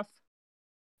funny enough.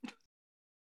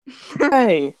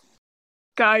 Hey.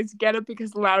 Guys, get it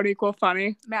because loud equal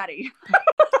funny. Maddie.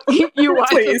 You watch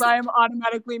Please. as I am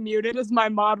automatically muted as my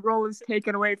mod role is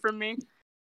taken away from me.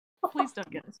 Please don't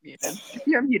get us muted. If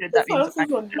you're muted, this that means house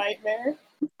is a nightmare.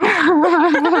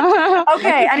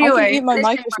 Okay, I anyway. can eat my this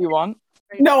mic is if you want.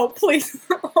 No, please.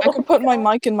 I can put my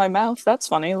mic in my mouth. That's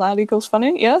funny. Loud equals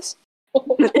funny, yes?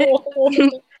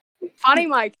 Funny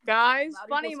mic, guys. Loud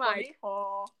Funny equals mic.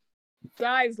 Oh.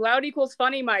 Guys, loud equals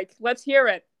funny mic. Let's hear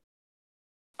it.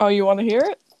 Oh, you want to hear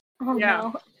it? Oh, Yeah.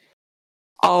 no.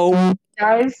 Oh.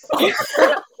 Guys,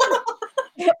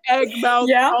 Egg mouth.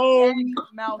 Yeah? Oh.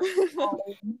 Mouth. Oh.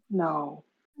 no.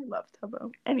 I love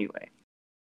Tubbo. Anyway.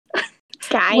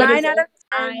 Guys, 9 out of 10.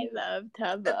 I love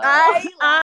Tubbo.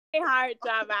 I heart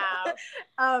Tubbo.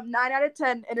 9 out of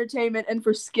 10 entertainment, and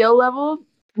for skill level,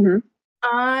 Mhm.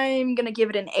 I'm gonna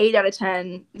give it an 8 out of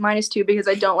 10, -2 because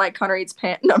I don't like Connor Eats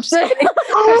Pants. No, I'm just kidding.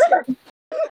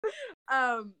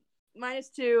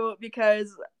 -2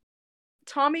 because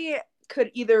Tommy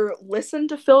could either listen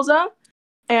to Filza,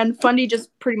 and Fundy just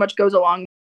pretty much goes along.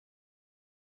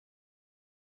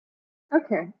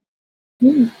 Okay.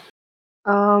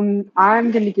 I'm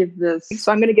gonna give this.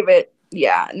 So I'm gonna give it,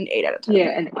 an 8 out of 10. Yeah,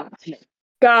 and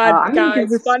God, I'm gonna give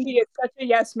guys, this- Fundy is such a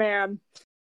yes man.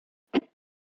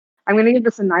 I'm gonna give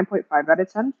this a 9.5 out of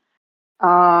 10.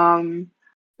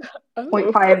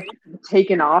 0.5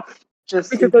 taken off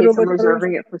just in Because I case don't I'm like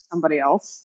reserving it for somebody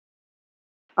else.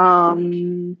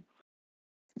 Who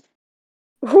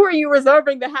are you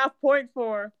reserving the half point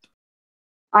for?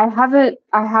 I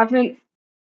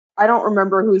don't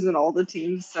remember who's in all the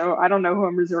teams, so I don't know who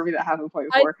I'm reserving that half a point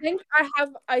for.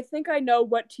 I think I know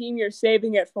what team you're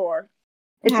saving it for.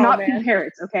 It's Oh, not man. Pink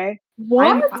Parrots, okay?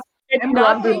 What? It's I'm a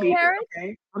not Rongo Pink hater, Parrot?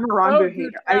 okay? I'm a Rongo Oh,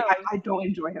 hater. no. I don't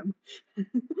enjoy him.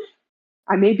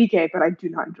 I may be gay, but I do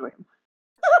not enjoy him.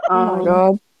 Oh my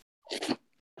god.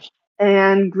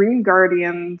 And Green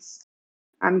Guardians,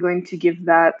 I'm going to give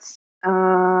that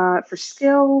for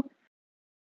skill.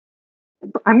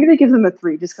 I'm going to give them a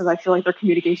 3 just because I feel like their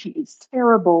communication is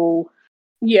terrible,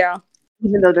 Yeah.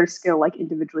 even though their skill, like,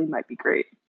 individually might be great.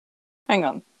 Hang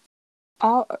on.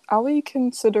 Are we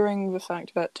considering the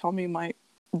fact that Tommy might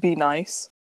be nice?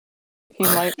 He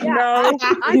might No.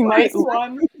 He might-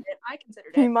 I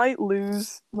considered he it. might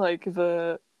lose like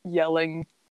the yelling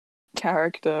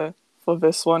character for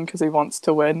this one because he wants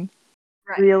to win.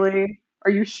 Right. Really? Are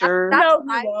you sure? No,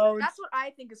 What he won't. that's what I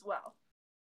think as well.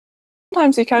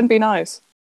 Sometimes he can be nice.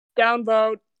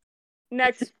 Downvote.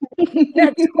 Next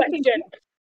question.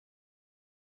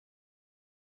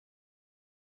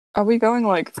 Are we going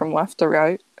like from left to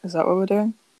right? Is that what we're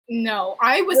doing? No,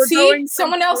 I was We're going from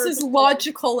someone else is first to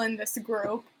logical in this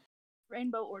group.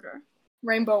 Rainbow order.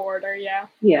 Rainbow order, yeah.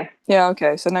 Yeah. Yeah,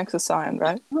 okay, so next is Cyan,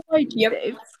 right? Yep.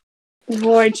 Dave.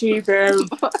 Boy, cheaper.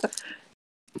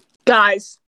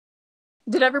 Guys,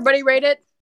 did everybody rate it?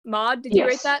 Maud, did you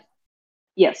rate Yes. that?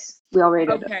 Yes, we all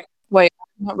rated it. Okay.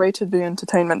 Not rated the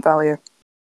entertainment value.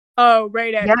 Oh,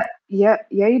 rate it. Yeah,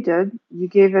 you did. You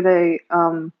gave it a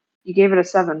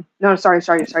 7. No, sorry.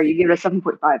 You gave it a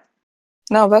 7.5.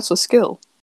 No, that's a skill.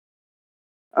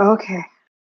 Okay.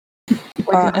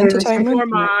 Entertainment. Or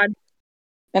Mod.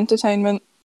 Entertainment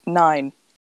 9.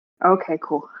 Okay,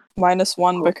 cool. -1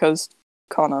 Cool. because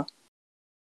Connor.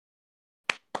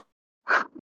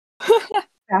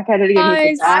 Back at it again with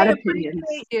Guys, the bad I opinions.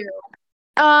 appreciate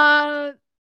you.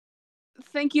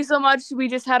 Thank you so much. We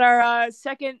just had our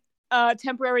second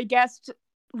temporary guest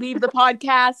leave the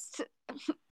podcast.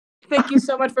 Thank you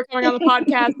so much for coming on the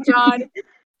podcast, John.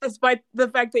 Despite the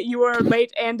fact that you were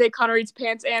late and a Connor Eats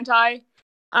Pants anti.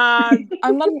 I'm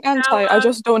not an anti, I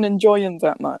just don't enjoy him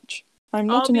that much. I'm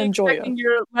not I'll an be enjoyer. expecting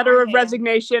your letter of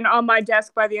resignation on my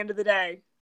desk by the end of the day.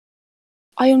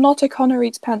 I am not a Connor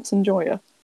Eats Pants enjoyer.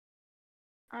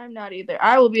 I'm not either.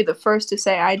 I will be the first to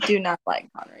say I do not like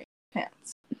Connor Eats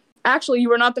Pants. Actually, you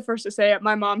were not the first to say it.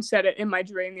 My mom said it in my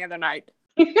dream the other night.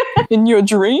 In your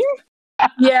dream?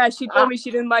 Yeah, she told me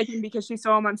she didn't like him because she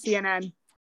saw him on CNN.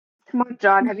 Come on,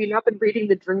 John. Have you not been reading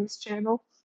the Dreams channel?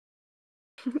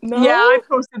 No? Yeah, I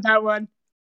posted that one.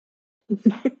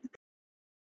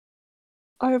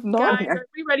 I have not. Guys, are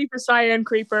we ready for Cyan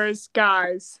Creepers?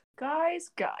 Guys,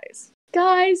 Guys, please.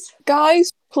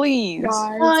 we please.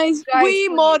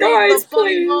 modded Guys, the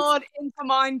funny please. mod into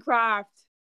Minecraft.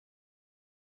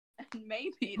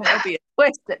 Maybe there'll be a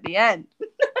twist at the end.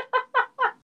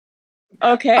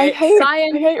 Okay, I hate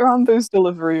Cyan. Rambo's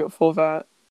delivery for that.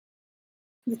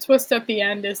 The twist at the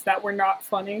end is that we're not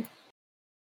funny.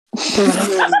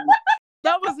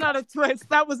 That was not a twist.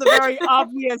 That was a very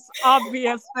obvious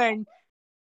thing.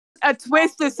 A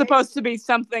twist is supposed to be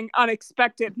something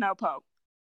unexpected, NoPo.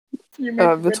 You make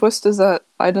The good- twist is that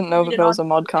I didn't know that there was a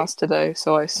modcast today,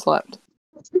 so I slept.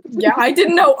 Yeah, I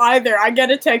didn't know either. I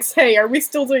get a text, hey, are we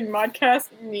still doing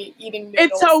Modcast? Me eating noodles.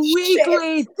 It's a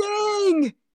weekly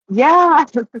thing! Yeah.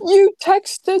 You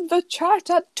texted the chat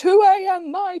at 2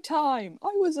 a.m. my time.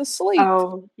 I was asleep.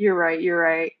 Oh, you're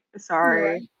right.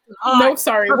 Sorry. No,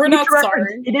 sorry. For We're not future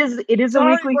reference, sorry. It is a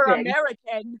Sorry, weekly we're thing.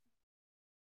 American.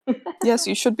 Yes,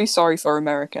 you should be sorry for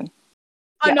American.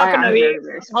 I'm Yeah, not gonna I'm be very,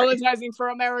 very sorry. apologizing for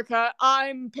America.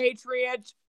 I'm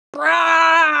patriot.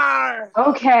 Brawr!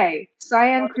 Okay,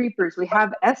 Cyan Creepers. We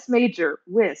have S Major,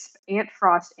 Wisp, Ant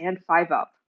Frost, and 5UP.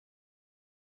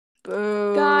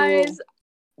 Boo. Guys,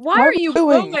 why Why are are you we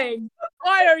booing? booing?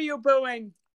 Why are you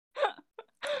booing?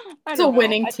 It's a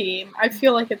winning team. I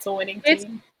feel like it's a winning It's-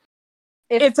 team.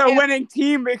 It's a winning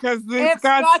team because it's It's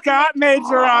got Scott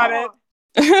Major on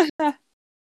it.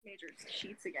 Major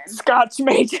cheats again. Scotch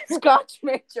Major. Scotch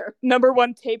Major. Number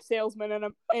 1 tape salesman in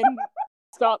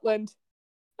Scotland.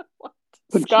 What?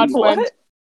 Scotland. What?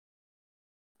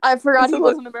 I forgot Is he it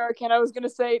wasn't American. I was gonna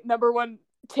say number 1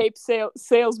 tape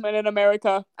salesman in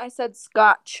America. I said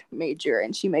Scotch Major,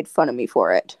 and she made fun of me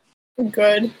for it.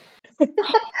 Good.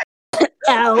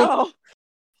 Ow.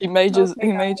 He majors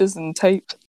Okay, guys. in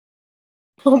tape.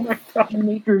 Oh my god.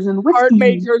 Majors and whiskey. Art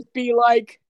majors be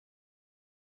like.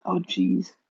 Oh,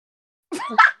 jeez.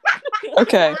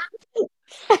 Okay.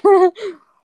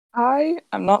 I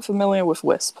am not familiar with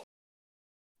Wisp.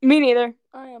 Me neither.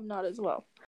 I am not as well.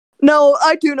 No,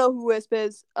 I do know who Wisp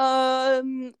is. I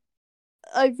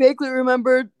vaguely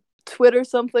remember Twitter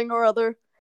something or other.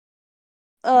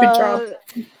 Good job.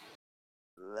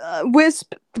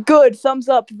 Wisp, good, thumbs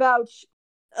up, vouch.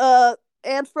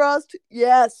 Ant Frost,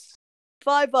 yes.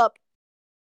 5UP,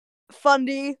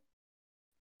 Fundy,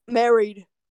 married.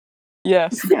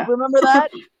 Yes. Yeah. Remember that?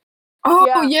 Oh,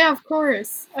 Yeah. yeah, of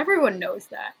course. Everyone knows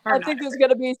that. Or I not think there's everyone.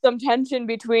 gonna be some tension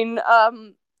between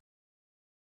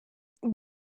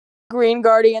Green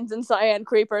Guardians and Cyan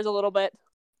Creepers a little bit.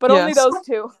 but only Yes. those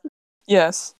two.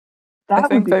 Yes. That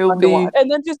think would be they will fun to be- watch.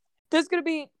 And then just there's gonna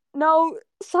be no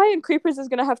Cyan Creepers is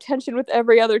gonna have tension with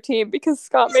every other team because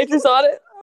Scott Major's on it.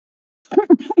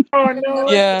 Oh no.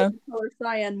 Yeah. Color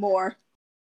Cyan more.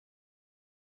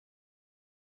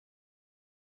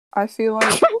 I feel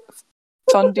like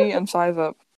Fundy and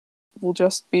 5UP will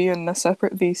just be in their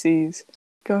separate VCs,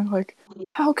 going like,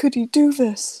 "How could he do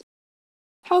this?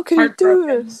 How could he do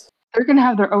Heartbroken. this? They're gonna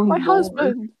have their own My lore.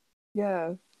 husband."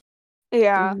 Yeah.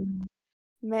 Yeah, Mm.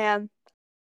 man.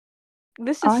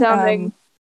 This is I sounding am.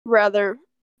 rather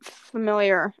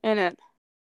familiar in it.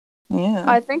 Yeah.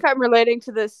 I think I'm relating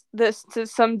to this to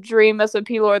some dream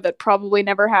SMP lore that probably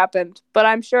never happened, but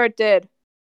I'm sure it did.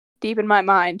 Deep in my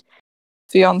mind.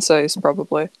 Fiancés,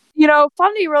 probably. You know,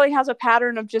 Fundy really has a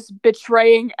pattern of just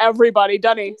betraying everybody,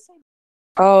 doesn't he?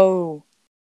 Oh.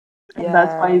 And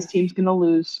that's why his team's gonna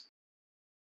lose.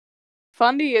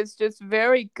 Fundy is just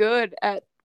very good at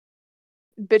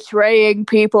betraying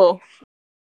people.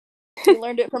 He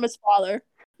learned it from his father.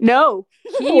 No,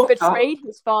 he Oh. betrayed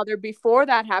his father before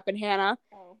that happened, Hannah.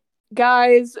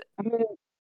 Guys, I mean,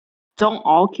 don't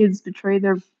all kids betray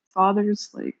their fathers?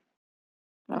 Like,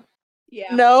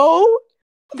 Yeah. No.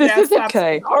 This Yes, isn't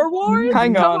Okay. Star Wars?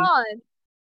 Hang Come on. on.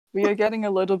 We are getting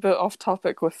a little bit off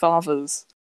topic with fathers.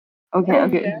 Okay,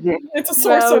 okay, Yeah. yeah, It's a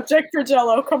sore No. subject for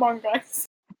Jello. Come on, guys.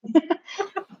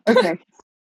 okay.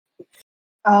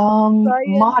 Science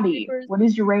Maddie, papers. what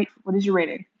is your rating?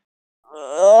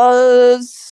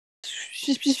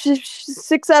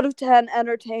 6 out of 10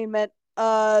 entertainment.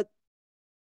 7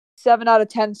 out of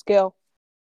 10 skill.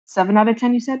 7 out of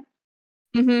 10, you said?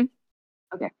 Mm-hmm.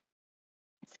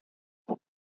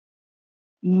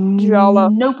 Jala.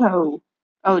 NoPo.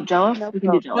 Oh, Jello? We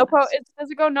can do Jello. NoPo.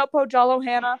 Does it go NoPo, Jalo,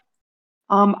 Hannah?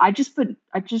 I just put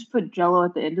Jello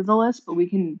at the end of the list, but we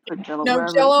can put Jello No,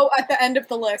 wherever. Jello at the end of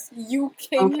the list. You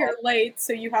came Okay. here late,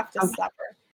 so you have to Okay.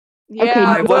 suffer.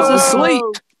 Yeah. I was whoa. asleep.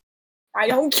 I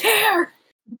don't care.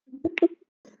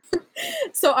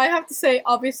 So I have to say,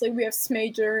 obviously, we have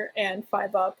Smager and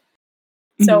 5 Up.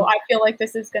 So I feel like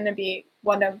this is going to be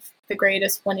one of the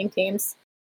greatest winning teams.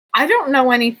 I don't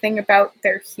know anything about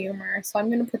their humor, so I'm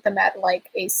going to put them at like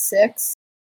a 6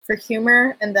 for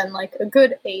humor, and then like a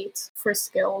good 8 for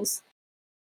skills.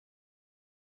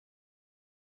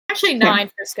 Actually, 9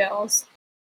 for skills.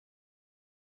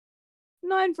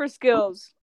 9 for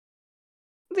skills.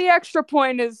 The extra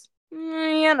point is,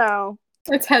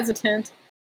 It's hesitant.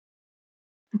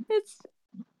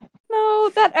 No,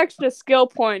 that extra skill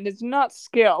point is not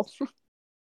skill.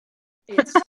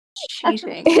 It's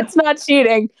cheating. It's not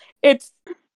cheating. It's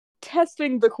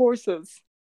testing the courses.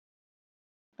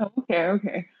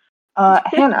 Okay.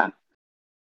 Hannah.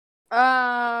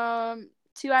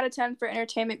 2 out of 10 for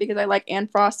entertainment because I like Anne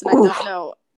Frost and I don't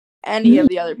know any of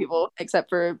the other people except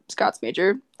for Scott's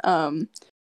Major.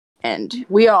 And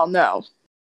we all know.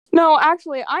 No,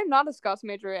 actually, I'm not a Scots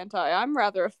Major anti. I'm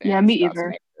rather a fan Yeah, of me Scots either.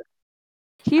 Major.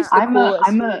 He's the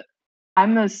coolest.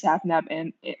 I'm a Sapnap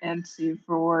and NC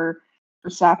for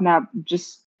Sapnap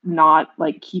just not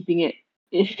like keeping it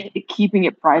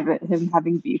private. Him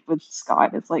having beef with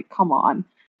Scott. It's like, come on,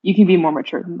 you can be more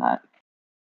mature than that.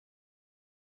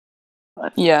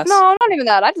 But Yes. No, not even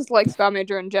that. I just like Scott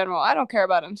Major in general. I don't care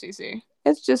about MCC.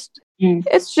 It's just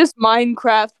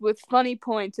Minecraft with funny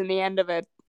points in the end of it.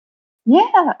 yeah.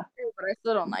 But I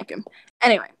still don't like him.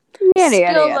 Anyway, Yada,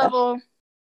 yada, skill yada. level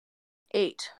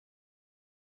 8.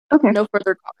 Okay. No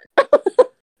further comment.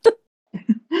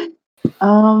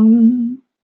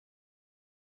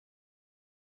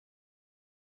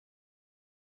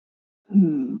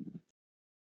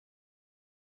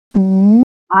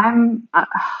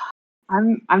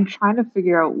 I'm trying to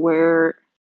figure out where.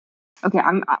 Okay,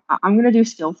 I'm gonna do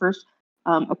skill first.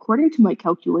 According to my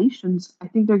calculations, I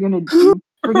think they're gonna do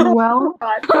pretty well.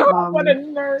 God, what a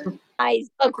nerd.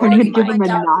 According to my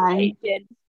 9.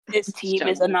 This team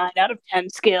is a 9 out of 10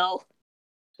 skill.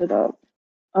 Shut up.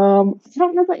 I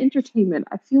don't know about entertainment.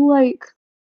 I feel like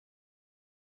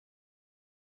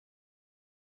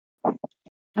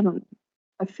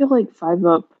I feel like 5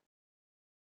 Up.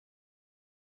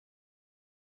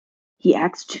 He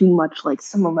acts too much like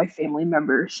some of my family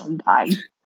members sometimes.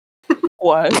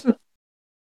 What?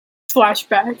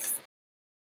 Flashbacks.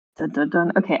 Dun, dun,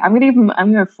 dun. Okay, I'm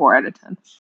gonna have 4 out of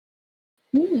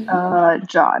 10.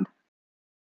 John.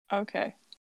 Okay.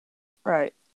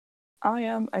 Right. I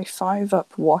am a 5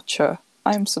 Up watcher.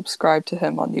 I am subscribed to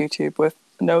him on YouTube with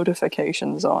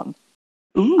notifications on.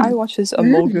 I watch his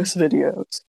Amogus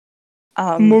videos.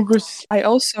 I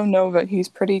also know that he's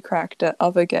pretty cracked at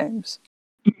other games.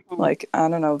 Like, I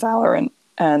don't know, Valorant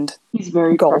and He's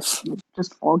very golf. cracked,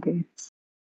 just all games.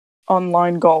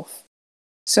 Online golf.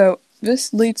 So,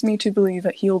 this leads me to believe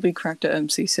that he'll be cracked at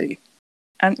MCC.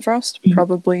 Antfrost,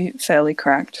 probably fairly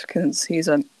cracked, because he's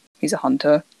a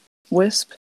hunter.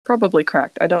 Wisp, probably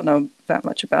cracked. I don't know that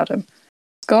much about him.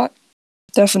 Scott,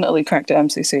 definitely cracked at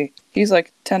MCC. He's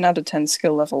like 10 out of 10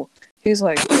 skill level. He's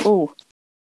like, oh,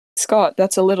 Scott,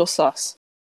 that's a little sus.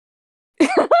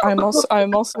 I'm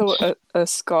also a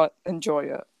Scott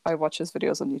enjoyer. I watch his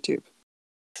videos on YouTube.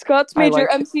 Scott's I Major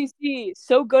like- MCC.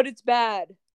 So good it's bad.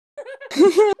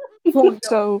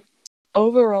 So,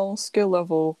 overall skill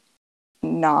level,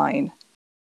 9.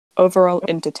 Overall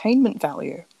entertainment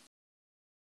value,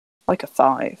 like a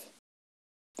 5.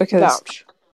 Because Vouch.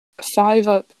 5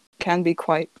 Up can be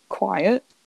quite quiet.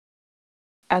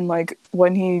 And, like,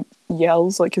 when he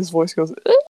yells, like, his voice goes,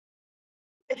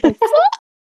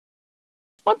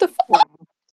 what the fuck?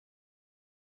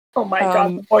 Oh my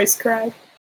god, the voice crack.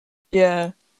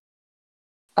 Yeah.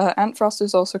 Antfrost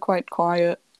is also quite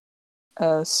quiet.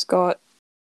 Scott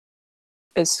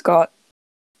is Scott.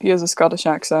 He has a Scottish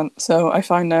accent, so I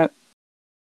find that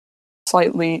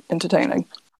slightly entertaining.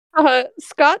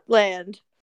 Scotland.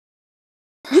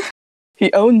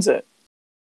 He owns it.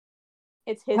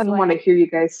 It's I his don't want to land. hear you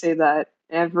guys say that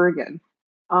ever again.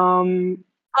 I'm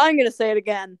gonna say it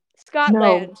again.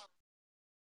 Scotland.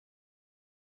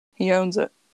 He owns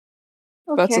it.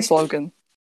 That's a Okay. slogan.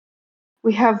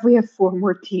 We have 4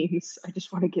 more teams. I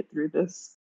just want to get through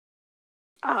this.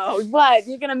 Oh, what?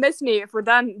 You're gonna miss me if we're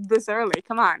done this early.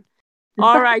 Come on.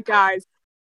 All right, guys.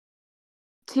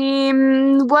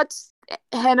 Team, what's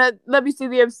Hannah? Let me see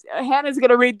Hannah's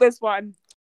gonna read this one.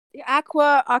 The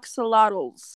Aqua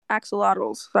Axolotls.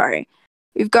 Sorry.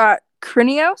 We've got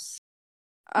Krinios.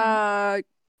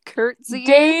 Kurtzy.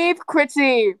 Dave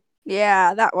Critzy.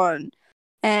 Yeah, that one.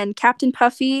 And Captain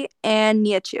Puffy and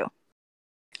Niachu.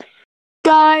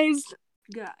 Guys,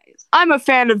 I'm a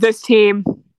fan of this team.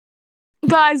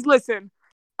 Guys, listen.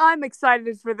 I'm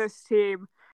excited for this team.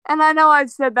 And I know I've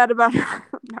said that about no.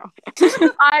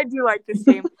 I do like this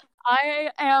team.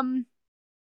 I am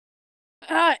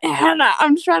Hannah,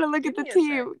 I'm trying to look at the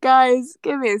team. Guys,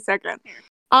 give me a second.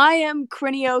 I am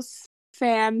Krinios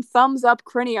fan. Thumbs up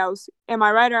Krinios. Am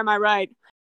I right or am I right?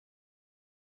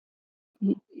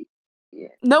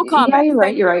 No comment. Yeah,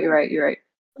 you're right.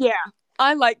 Yeah,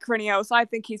 I like Krinios. I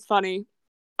think he's funny.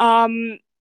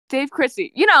 Dave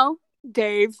Chrissy. You know,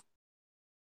 Dave.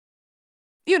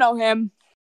 You know him.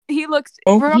 He looks.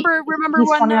 Oh. Remember He's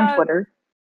when? funny on Twitter.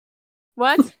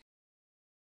 What?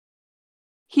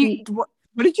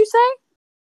 What did you say?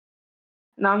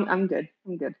 No, I'm good.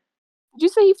 Did you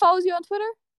say he follows you on Twitter?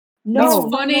 No,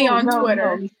 He's funny on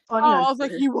Twitter. He's funny on I was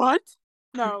like, Twitter. he what?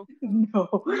 No.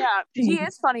 No. Yeah, he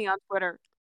is funny on Twitter.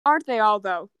 Aren't they all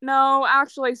though? No,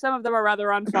 actually, some of them are rather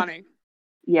unfunny.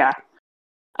 Yeah.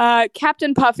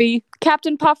 Captain Puffy.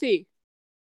 Captain Niachu.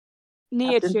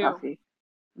 Puffy.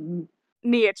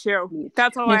 Niachu.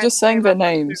 That's all You're I just have to say saying their about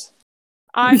those two. names.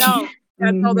 I know.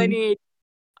 That's all they need.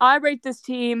 I rate this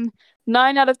team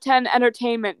 9 out of 10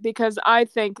 entertainment because I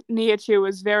think Niachu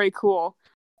is very cool.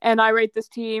 And I rate this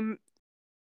team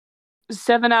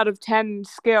 7 out of 10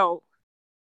 skill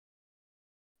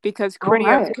because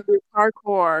Krinios can do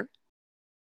parkour.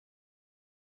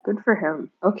 Good for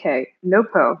him. Okay,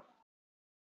 NoPo.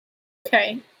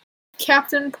 Okay.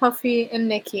 Captain Puffy and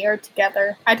Nikki are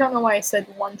together. I don't know why I said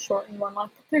one short and one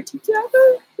long. They're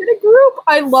together in a group.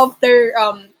 I love their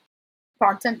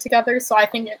content together, so I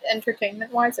think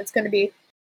entertainment-wise, it's going to be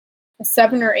a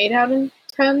 7 or 8 out of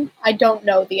 10. I don't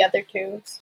know the other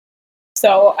twos,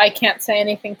 so I can't say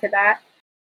anything to that.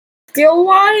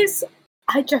 Skill-wise,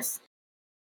 I just...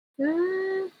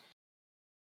 I'm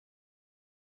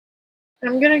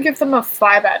going to give them a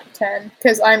 5 out of 10,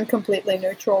 because I'm completely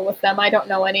neutral with them. I don't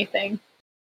know anything.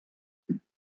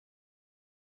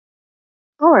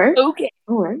 Alright. Okay.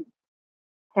 Alright.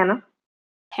 Hannah?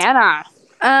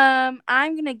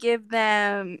 I'm gonna give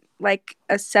them like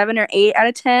a 7 or 8 out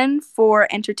of 10 for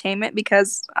entertainment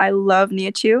because I love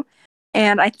Niachu,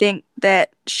 and I think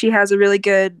that she has a really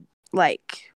good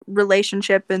like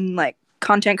relationship and like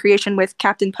content creation with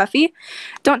Captain Puffy.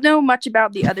 Don't know much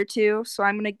about the other two, so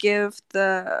I'm gonna give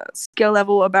the skill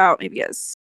level about maybe a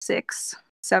 6,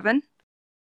 7.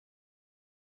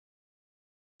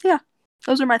 Yeah,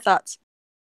 those are my thoughts.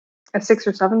 A 6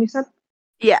 or 7, you said?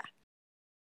 Yeah.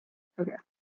 Okay.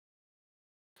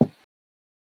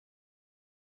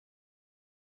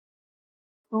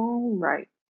 All right.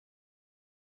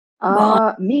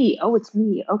 Me. Oh, it's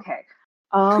me. Okay.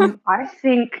 I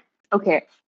think. Okay.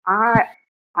 I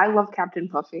love Captain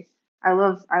Puffy. I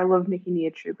love Nikki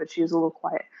Niachu, but she's a little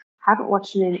quiet. Haven't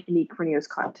watched any Krinios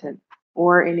content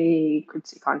or any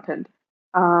Kritzy content.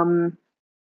 But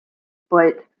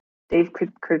Dave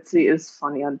Kritzy is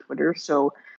funny on Twitter,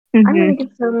 so I'm gonna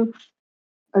give them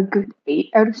a good 8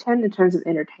 out of 10 in terms of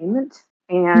entertainment.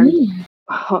 And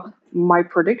my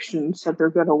prediction said they're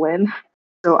gonna win,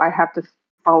 so I have to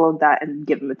follow that and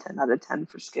give them a 10 out of 10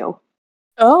 for skill.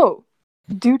 Oh,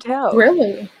 do tell.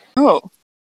 Really? Oh.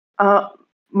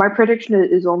 My prediction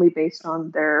is only based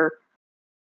on their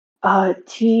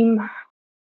team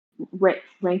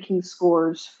ranking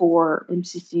scores for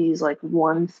MCCs like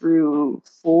 1 through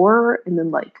 4, and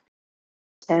then like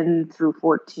 10 through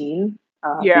 14.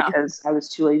 Because I was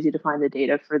too lazy to find the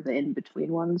data for the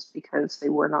in-between ones because they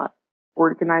were not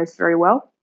organized very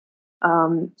well.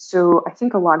 So I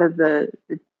think a lot of the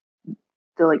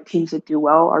like teams that do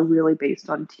well are really based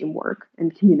on teamwork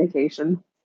and communication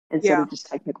instead of just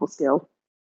technical skill.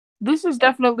 This is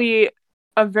definitely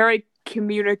a very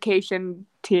communication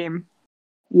team.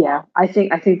 Yeah, I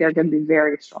think they're going to be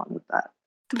very strong with that.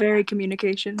 Very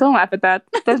communication. Don't laugh at that.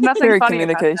 There's nothing Very funny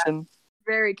communication. about that.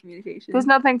 Very communication. There's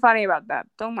nothing funny about that.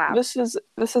 Don't laugh. This is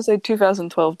a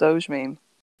 2012 Doge meme.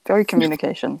 Very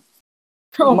communication.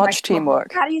 Oh Much my God.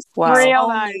 teamwork. How do you Wow. Real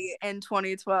only nice. in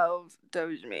 2012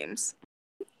 Doge memes?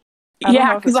 I don't Yeah,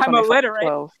 know if it's because I'm illiterate.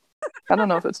 2012. I don't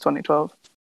know if it's 2012.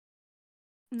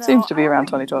 No, Seems to be I around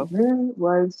don't 2012. Where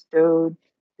was Doge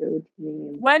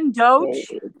meme When Doge?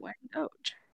 made? When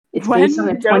Doge? It's When based on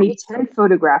a Doge? 2010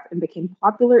 photograph and became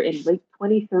popular in late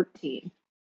 2013.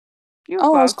 You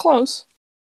Oh, I was fuck. close.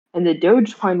 And the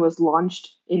Dogecoin was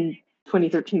launched in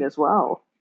 2013 as well,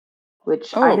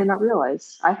 which I Oh. did not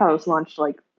realize. I thought it was launched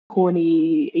like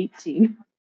 2018.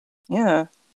 Yeah.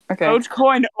 Okay.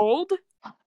 Dogecoin old?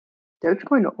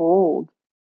 Dogecoin old.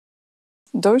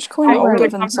 Dogecoin All older right.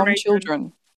 than some Confirmation.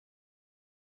 children.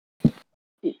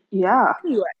 Yeah.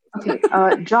 Anyway. Okay.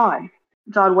 John,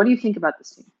 what do you think about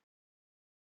this team?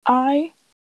 I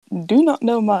do not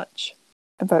know much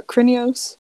about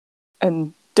Krinios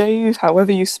and Dave,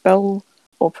 however you spell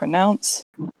or pronounce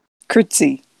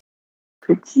Kritzy.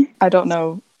 Pretty. I don't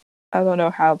know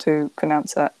how to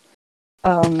pronounce that.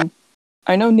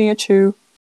 I know Niachu,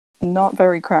 not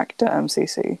very cracked at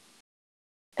MCC.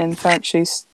 In fact,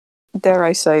 she's, dare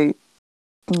I say,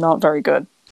 not very good.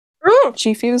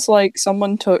 She feels like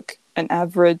someone took an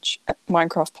average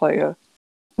Minecraft player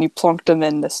and you plonked them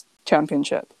in this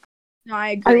championship. No, I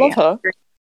I agree. love her.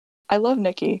 I love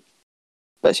Nikki,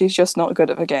 but she's just not good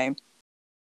at the game.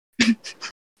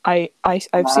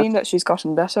 I've seen that she's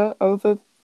gotten better over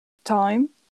time,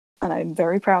 and I'm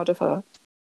very proud of her.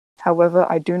 However,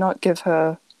 I do not give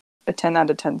her a 10 out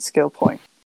of 10 skill point.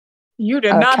 You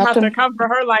did not have Captain- to come for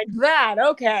her like that.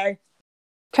 Okay.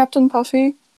 Captain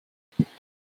Puffy,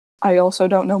 I also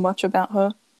don't know much about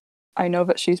her. I know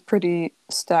that she's pretty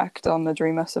stacked on the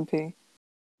Dream SMP,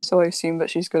 so I assume that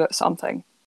she's good at something.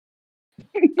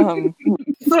 No,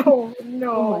 Oh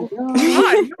no. my god.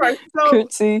 God, you are so.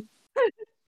 Kritzy.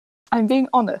 I'm being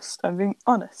honest. Dave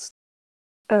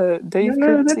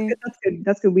No, that's Kritzy. good. That's good.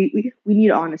 That's good. We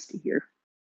need honesty here.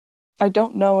 I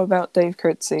don't know about Dave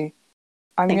Kritzy.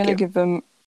 I'm Thank gonna you. give him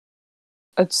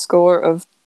a score of,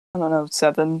 I don't know,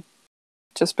 7.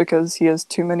 Just because he has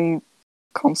too many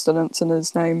consonants in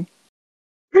his name.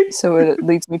 So it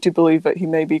leads me to believe that he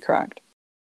may be cracked.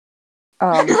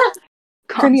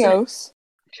 Krinios,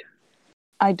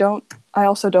 I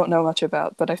also don't know much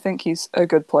about, but I think he's a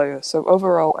good player. So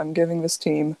overall, I'm giving this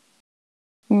team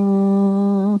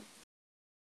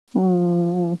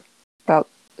about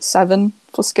 7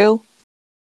 for skill.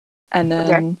 And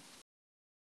then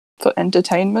for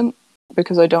entertainment,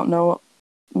 because I don't know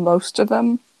most of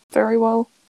them very well,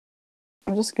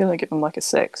 I'm just gonna give them like a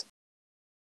 6.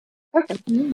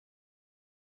 Okay.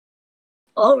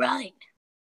 All right.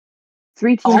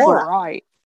 3 teams left. Alright.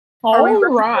 Are we All ready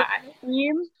for right. the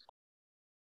team?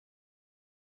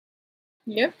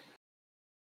 Yep.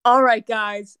 All right,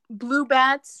 guys. Blue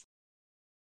Bats.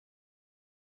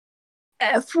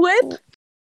 F-Whip.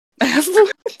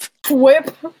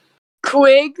 Whip.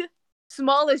 Quig.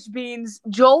 Smallish Beans.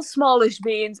 Joel Smallish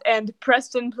Beans. And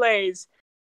Preston Plays.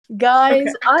 Guys,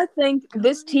 Okay. I think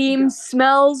this team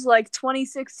smells like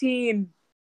 2016.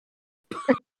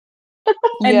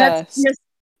 And that's Yes. just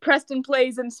Preston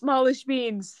Plays and Smallish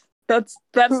Beans. That's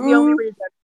the only reason.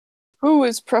 Who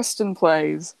is Preston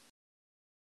Plays?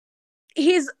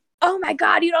 He's, oh my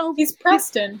god, you don't He's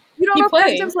Preston. you don't he know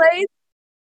plays. Preston Plays?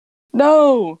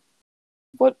 No!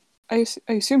 What? I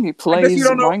assume he I guess plays you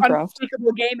don't know Minecraft.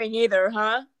 Unspeakable Gaming either,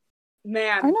 huh?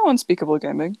 Man. I know Unspeakable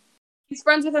Gaming. He's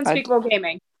friends with Unspeakable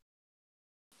Gaming.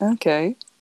 Okay.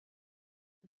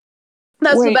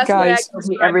 That's the Wait, best way I guys. can Tells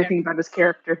me describe everything him. about his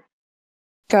character.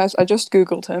 Guys, I just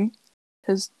googled him.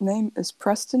 His name is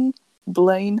Preston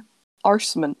Blaine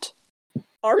Arsement.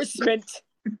 Arsement.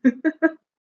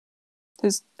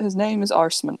 His name is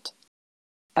Arsement.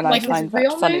 And Like I his find that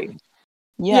real funny. name?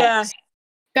 Yes.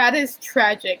 That is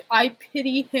tragic. I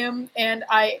pity him, and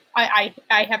I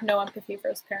have no empathy for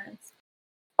his parents.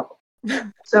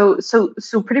 So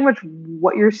pretty much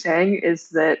what you're saying is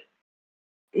that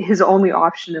his only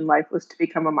option in life was to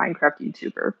become a Minecraft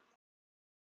YouTuber.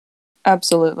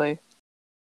 Absolutely.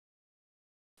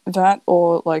 That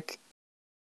or, like,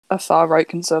 a far-right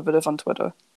conservative on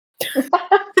Twitter.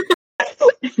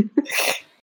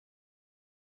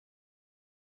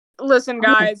 Listen,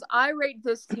 guys, I rate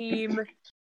this team.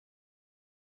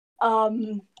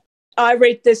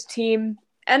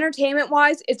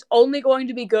 Entertainment-wise, it's only going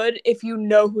to be good if you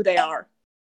know who they are.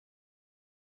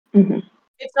 Mhm.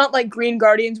 It's not like Green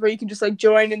Guardians where you can just like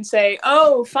join and say,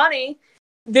 "Oh, funny."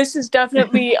 This is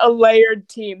definitely a layered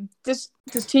team. This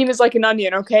team is like an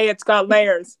onion, okay? It's got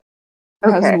layers.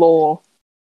 It has Okay. lore.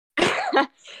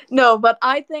 No, but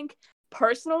I think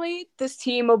personally, this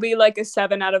team will be like a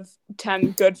 7 out of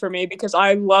 10 good for me because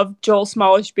I love Joel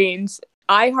Smallish Beans.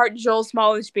 I heart Joel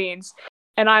Smallish Beans,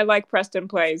 and I like Preston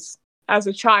Plays. As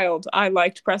a child, I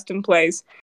liked Preston Plays.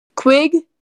 Quig,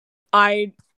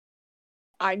 I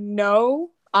know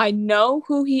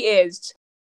who he is.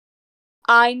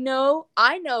 I know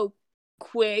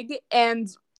Quig, and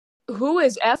who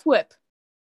is F-Whip?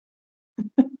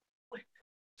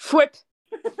 Fwhip.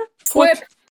 Fwhip.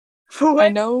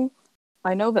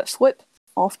 I know that Flip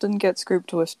often gets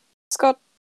grouped with Scott.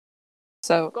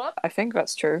 So Scott? I think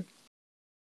that's true.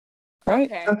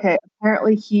 Right? Okay,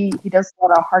 apparently he does a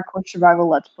lot of hardcore survival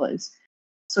let's plays.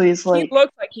 So he's He like,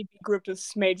 looks like he'd be grouped with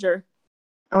Smager.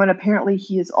 oh, and apparently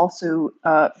he is also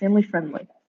family friendly.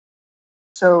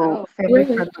 So family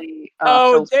really? friendly.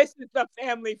 Oh, this is the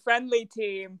family-friendly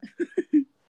team.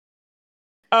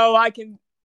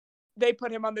 They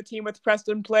put him on the team with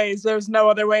Preston Plays. There's no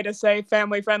other way to say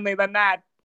family-friendly than that.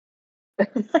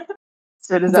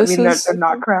 So does that This mean is- they're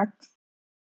not cracked?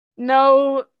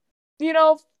 No,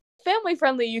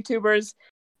 family-friendly YouTubers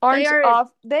aren't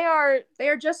They are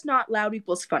just not loud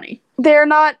equals funny. They're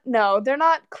not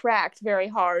cracked very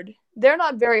hard. They're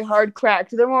not very hard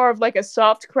cracked. They're more of like a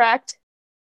soft cracked.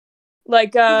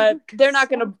 Like they're not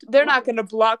gonna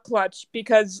block clutch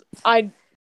because I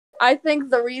think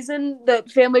the reason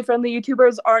that family-friendly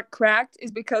YouTubers aren't cracked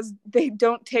is because they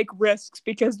don't take risks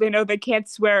because they know they can't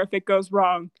swear if it goes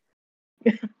wrong.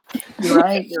 You're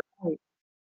right.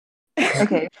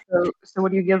 Okay, so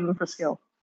what do you give them for skill?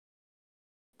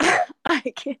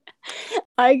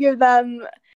 I give them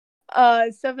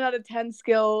 7 out of 10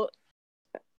 skill.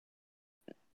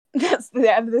 That's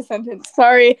the end of the sentence.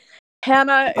 Sorry.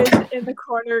 Hannah is in the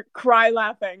corner cry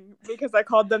laughing because I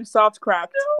called them soft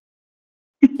cracked.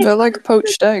 They're like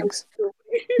poached eggs.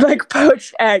 Like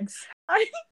poached eggs.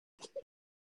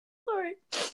 Sorry.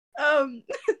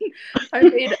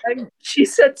 She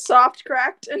said soft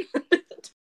cracked and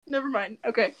never mind.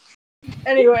 Okay.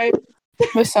 Anyway.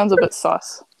 This sounds a bit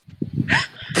sus.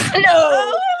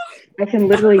 No! I can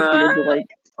literally hear the like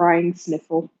crying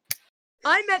sniffle.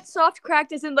 I meant soft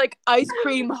cracked as in like ice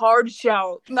cream hard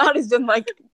shell, not as in like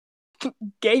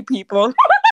gay people.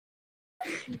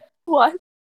 What does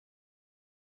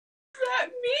that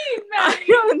mean, Maddie? I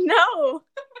don't know.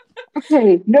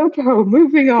 Okay, NoPo,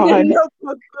 moving on.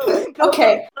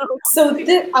 Okay, so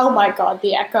oh my god,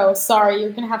 the echo. Sorry,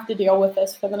 you're gonna have to deal with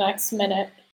this for the next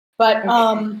minute. But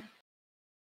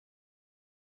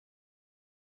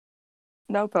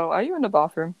NoPo, are you in the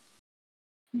bathroom?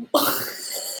 you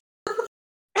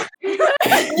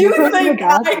You're think the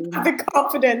I bathroom. have the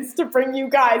confidence to bring you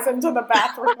guys into the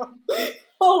bathroom?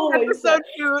 Holy Episode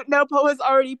 2, NoPo is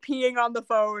already peeing on the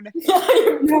phone.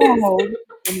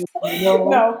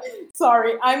 No,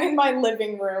 sorry. I'm in my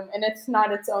living room, and it's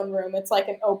not its own room. It's like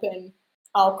an open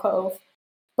alcove.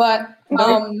 But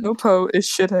NoPo is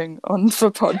shitting on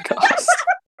the podcast.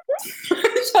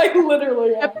 I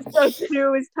literally am. Episode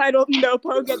 2 is titled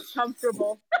NoPo Gets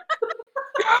Comfortable.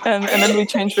 and then we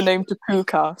changed the name to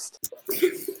PooCast.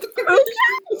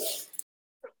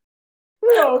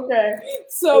 Okay,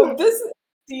 so this is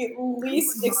the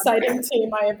least exciting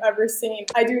team I have ever seen.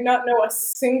 I do not know a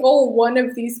single one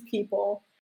of these people.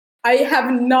 I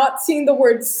have not seen the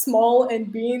words small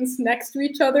and beans next to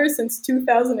each other since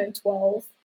 2012.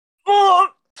 Oh!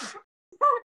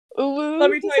 Let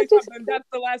me tell you something. That's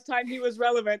the last time he was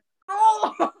relevant.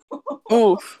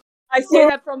 Oof. I say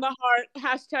that from the heart.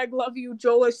 Hashtag love you,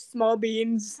 Joelish small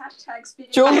beans. Hashtag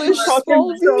speaking. Joelish small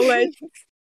beans.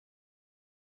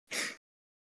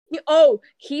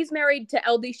 He's married to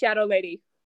LD Shadow Lady.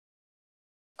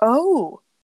 Oh.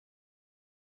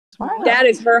 That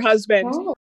is her husband.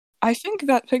 Oh. I think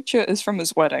that picture is from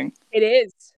his wedding. It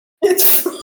is. It's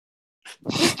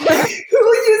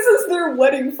who uses their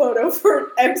wedding photo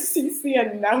for an MCC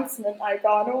announcement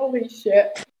icon? Holy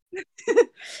shit.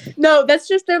 No, that's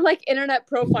just their like internet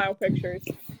profile pictures.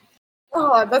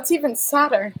 Oh, that's even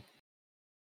sadder.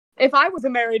 If I was a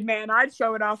married man, I'd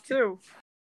show it off too.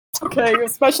 Okay,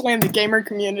 especially in the gamer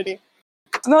community.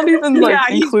 It's not even like Yeah,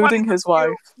 he's including his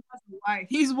wife.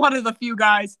 He's one of the few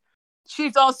guys.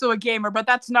 She's also a gamer, but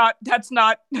that's not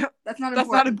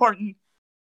important.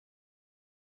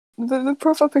 The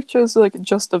profile picture is like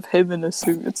just of him in a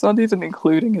suit. It's not even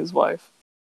including his wife.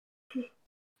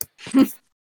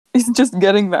 He's just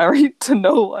getting married to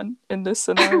no one in this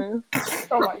scenario.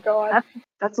 Oh my god.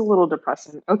 That's a little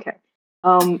depressing. Okay.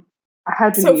 I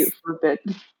had to mute for a bit,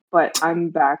 but I'm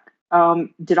back.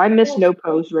 Did I miss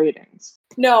NoPo's ratings?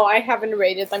 No, I haven't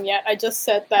rated them yet. I just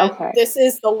said that this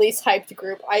is the least hyped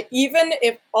group. Even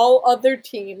if all other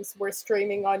teams were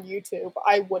streaming on YouTube,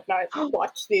 I would not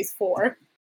watch these 4.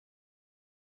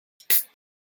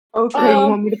 Okay, you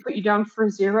want me to put you down for a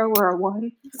 0 or a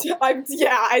 1? I'd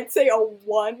say a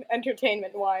 1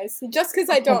 entertainment-wise. Just because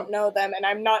I don't know them and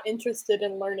I'm not interested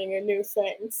in learning new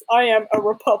things. I am a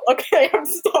Republic. Okay, I'm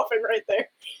stopping right there.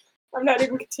 I'm not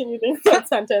even continuing that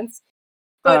sentence.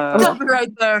 But Stop it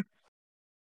right there.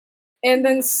 And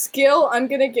then skill, I'm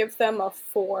gonna give them a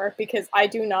 4 because I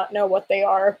do not know what they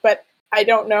are, but I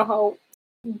don't know how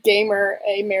gamer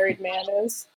a married man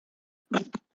is.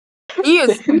 He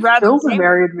is rather Phil's a gamer.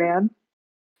 married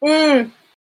man.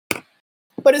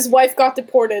 But his wife got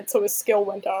deported, so his skill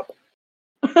went up.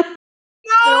 No!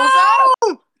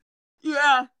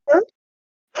 Yeah.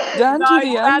 Dan to Guys,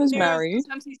 the bad M is news. married. This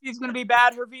MCC is gonna be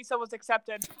bad. Her visa was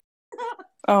accepted.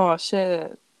 Oh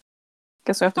shit.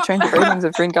 Guess we have to change the ratings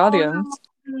of Green Guardians.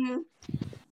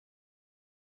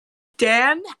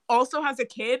 Dan also has a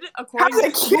kid, according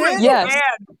to kid? Yes.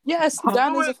 Dan. Yes,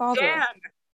 Dan Who is a father. Dan?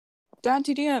 Dan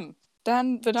TDM.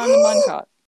 Dan the Diamond Minecart.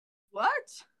 What?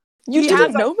 You He didn't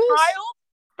has a know this? child?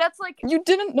 That's like You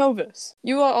didn't know this.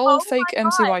 You are all Oh fake my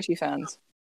MC God. Whitey fans.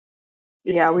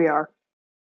 Yeah, we are.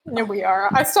 Yeah, we are.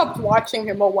 I stopped watching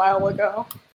him a while ago.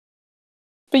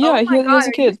 But yeah, oh my he has God, a are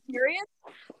you kid. serious?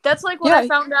 That's like when Yeah. I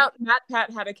found out Matt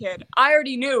Pat had a kid. I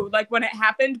already knew, like, when it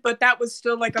happened, but that was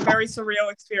still, like, a very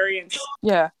surreal experience.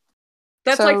 Yeah.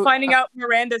 That's So, like finding out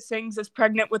Miranda Sings is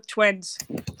pregnant with twins.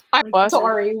 I'm What?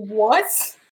 sorry,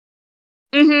 what?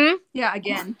 Mm-hmm. Yeah,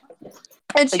 again.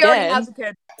 And she already Again? has a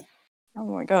kid. Oh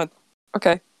my god.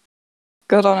 Okay.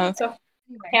 Good on her. So,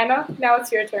 Hannah, now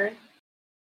it's your turn.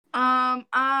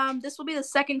 This will be the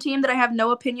second team that I have no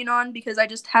opinion on because I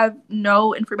just have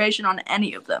no information on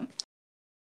any of them.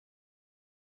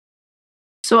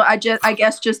 So I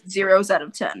guess just 0s out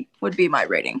of 10 would be my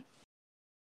rating.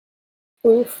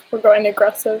 Oof, we're going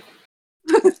aggressive.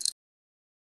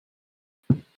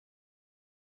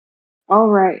 All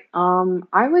right.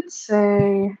 I would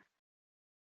say,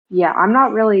 yeah, I'm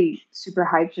not really super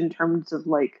hyped in terms of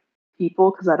like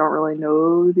people because I don't really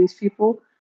know these people.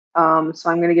 So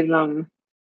I'm gonna give them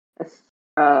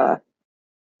a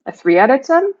 3 out of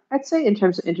 10, I'd say, in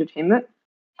terms of entertainment.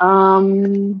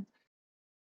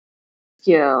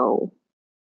 Skill.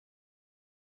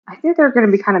 I think they're going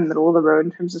to be kind of middle of the road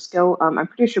in terms of skill. I'm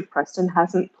pretty sure Preston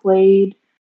hasn't played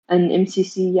an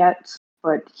MCC yet,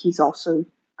 but he's also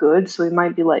good, so he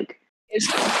might be like,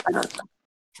 I don't know.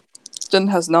 Preston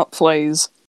has not plays.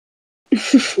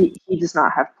 He does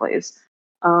not have plays.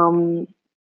 I'm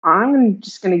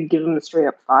just going to give him a straight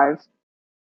up 5.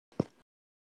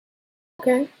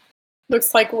 Okay.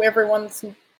 Looks like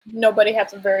nobody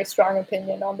has a very strong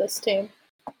opinion on this team.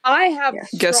 I have Yeah.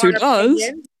 Guess who strong does?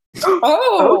 opinion.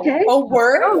 Oh, Okay. a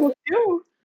word? Oh, no.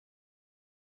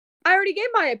 I already gave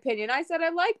my opinion. I said I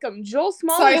like him. Joel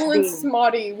Smalley. Silence,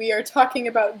 Maddie. We are talking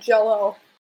about Jello.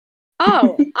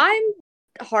 Oh, I'm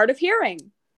hard of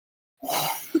hearing.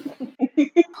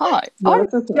 Hi. No, I'm,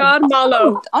 it's okay. God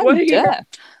Malo. I'm What are your deaf.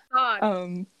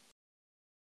 thoughts?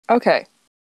 Okay.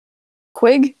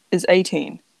 Quig is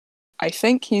 18. I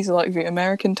think he's like the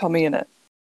American Tommy in it.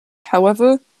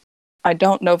 However, I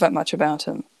don't know that much about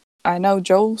him. I know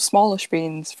Joel Smallish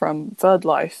Beans from Third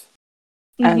Life,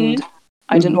 and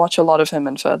I didn't watch a lot of him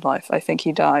in Third Life. I think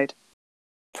he died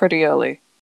pretty early.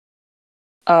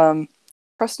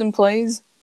 Preston Plays,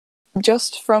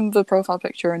 just from the profile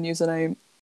picture and username,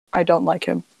 I don't like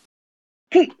him.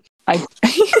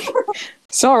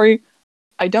 Sorry,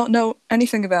 I don't know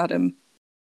anything about him,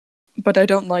 but I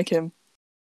don't like him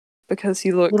because he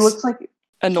He looks like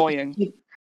annoying.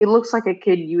 He looks like a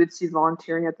kid you would see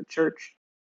volunteering at the church.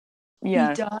 Yeah,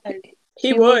 He does.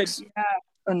 He would. looks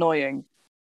annoying.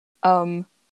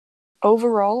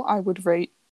 Overall, I would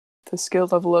rate the skill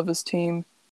level of his team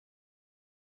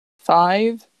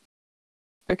 5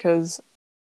 because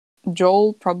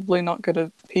Joel probably not good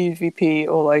at PvP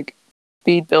or like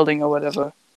speed building or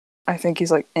whatever. I think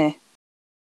he's like eh.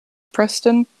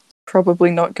 Preston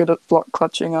probably not good at block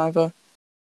clutching either.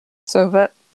 So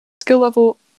that skill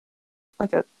level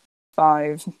like a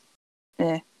 5.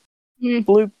 Eh.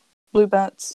 Blue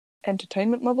Bats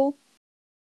entertainment level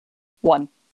 1.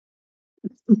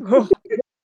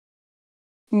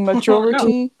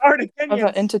 Majority Hard of opinions.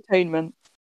 our entertainment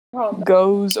Oh,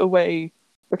 goes away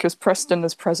because Preston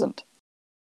is present.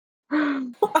 wow.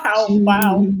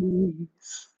 Jeez.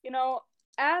 You know,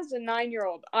 as a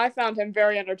 9-year-old, I found him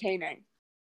very entertaining.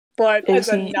 But Is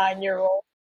As a he 9-year-old.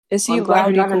 is he I'm glad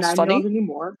loud you're not a equals 9-year-old funny?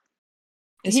 anymore.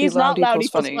 Is he's he loud not loud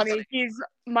equals equals funny? He's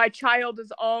my child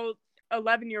is all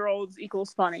 11-year-olds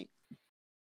equals funny.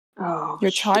 Oh,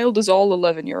 Your child is all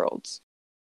 11-year-olds.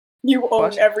 You own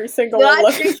What? every single Did I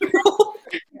 11-year-old.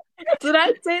 Did I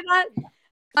say that?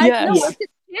 Yes. No, what's his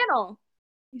channel?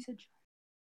 You said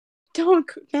Don't.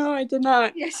 No, I did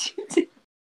not. Yes, you did.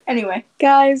 Anyway.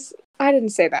 Guys, I didn't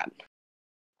say that.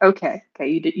 Okay,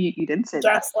 you didn't say that.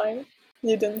 Gaslight.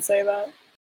 You didn't say that.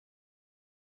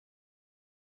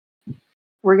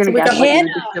 We're gonna So we got gaslight you Hannah!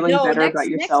 into feeling No, better next about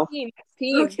yourself. Team.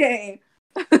 Okay.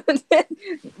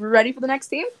 Ready for the next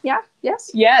team? Yeah? Yes?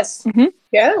 Yes.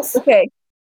 Yes. Okay.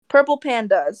 Purple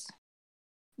pandas.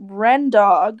 Ren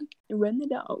dog. Ren the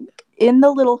dog. In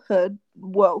the little hood.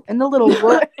 Whoa. In the little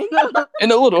wood. In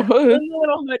a little hood. In the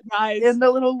little hood, guys. In the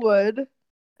little wood.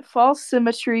 False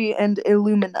symmetry and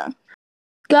Illumina.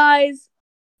 Guys,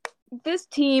 this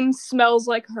team smells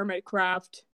like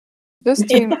Hermitcraft. This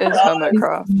team is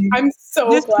Hermitcraft. I'm so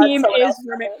This glad team someone is else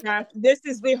said it. Hermitcraft. This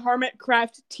is the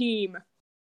Hermitcraft team.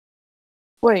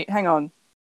 Wait, hang on.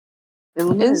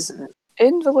 Is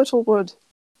In the little wood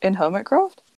in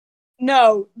Hermitcraft?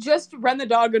 No, just Ren the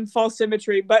dog and false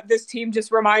symmetry, but this team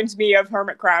just reminds me of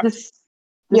Hermitcraft. this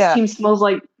Yeah. team smells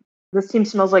like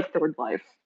Third Life.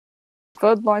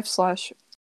 Third Life /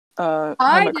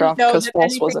 I didn't Hermitcraft, know because that False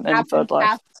anything wasn't in happened Third Life.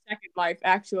 past Second Life,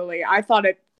 actually. I thought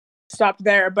it stopped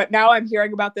there, but now I'm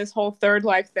hearing about this whole Third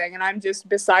Life thing, and I'm just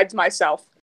besides myself.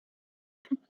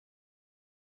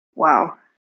 Wow.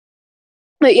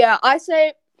 But yeah, I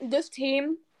say this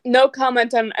team, no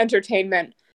comment on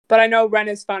entertainment, but I know Ren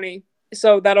is funny,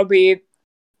 so that'll be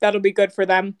good for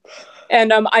them.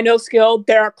 And I know skill,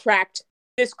 they're cracked.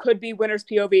 This could be winner's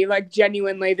POV, like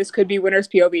genuinely, this could be winner's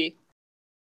POV.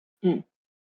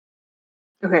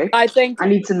 Okay. I think I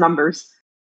need some numbers.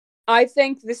 I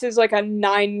think this is like a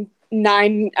 9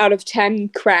 out of 10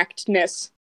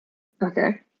 crackedness.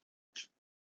 Okay.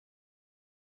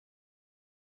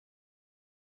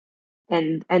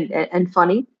 And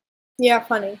funny? Yeah,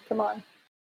 funny. Come on.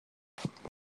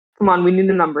 Come on, we need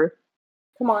a number.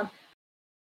 Come on.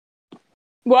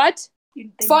 What?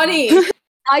 Funny!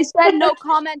 I said no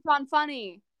comment on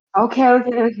funny. Okay.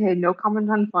 No comment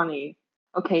on funny.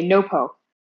 Okay, NoPo.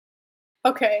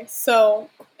 Okay, so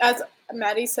as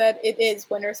Maddie said, it is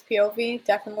winner's POV,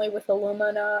 definitely with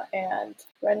Illumina and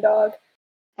Rendog.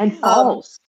 And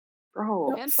false.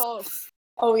 Bro. And false.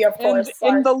 Oh yeah, of course. And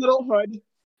sorry. in the little hood.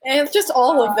 And it's just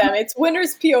all of them. It's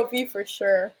winner's POV for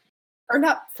sure. Or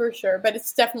not for sure, but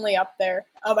it's definitely up there.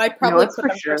 I'd probably it's put for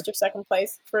them sure. first or second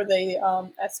place for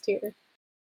the S tier.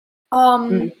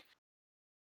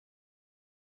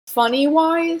 Funny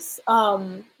wise,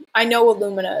 I know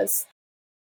Illumina is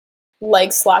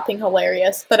leg slapping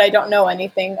hilarious, but I don't know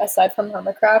anything aside from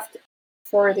Hermitcraft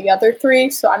for the other three,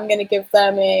 so I'm gonna give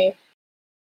them a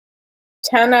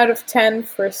 10 out of 10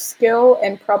 for skill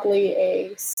and probably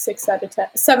a 7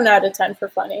 out of 10 for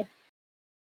funny.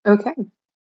 Okay.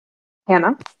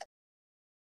 Hannah?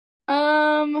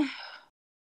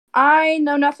 I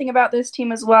know nothing about this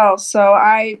team as well, so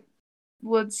I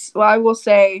will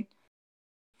say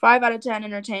 5 out of 10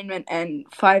 entertainment and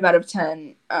 5 out of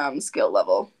 10 skill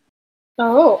level.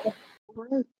 Oh.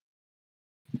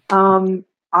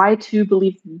 I too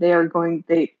believe they are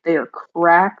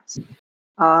cracked.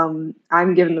 I'm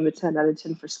giving them a 10 out of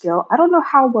 10 for skill. I don't know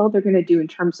how well they're going to do in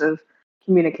terms of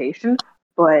communication,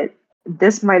 but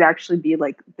this might actually be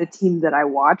like the team that I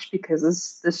watch because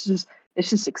it's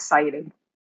just exciting.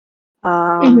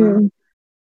 And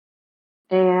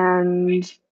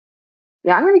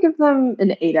yeah, I'm going to give them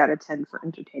an 8 out of 10 for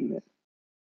entertainment.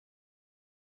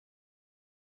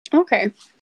 Okay.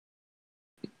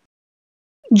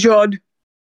 Judd.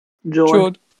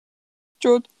 Jord.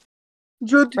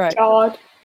 Right. God.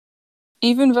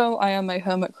 Even though I am a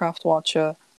Hermitcraft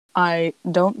watcher, I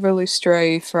don't really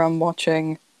stray from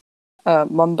watching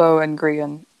Mumbo and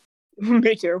Grian.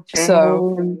 Me too.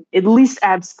 So at least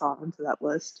add Scar into that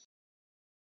list.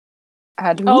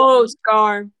 add who? Oh,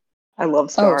 Scar. I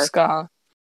love Scar. Oh, Scar.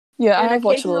 Yeah, I And have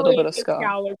watched a little bit of occasionally Scar.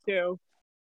 Scowler too.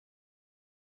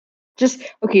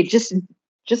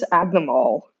 Just add them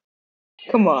all.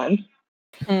 Come on.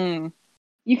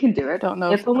 You can do it. Don't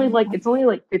know. It's only like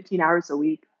 15 hours a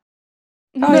week.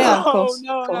 Oh yeah, of course.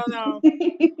 No.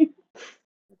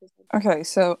 Okay,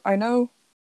 so I know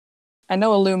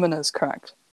Illumina's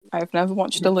cracked. I've never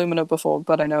watched Illumina before,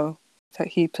 but I know that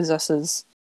he possesses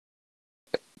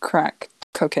crack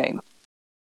cocaine.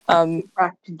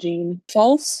 Cracked gene.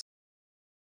 False.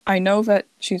 I know that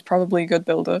she's probably a good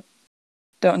builder.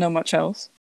 Don't know much else.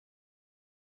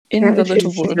 In the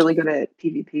little She's wood. really good at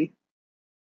PvP.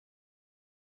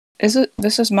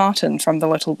 This is Martin from the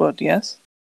Little Wood, yes?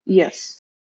 Yes.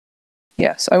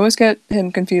 Yes, I always get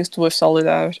him confused with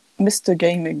Solidarity. Mr.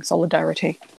 Gaming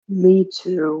Solidarity. Me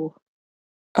too.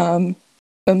 But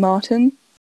Martin,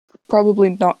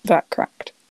 probably not that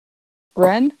cracked.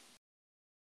 Ren,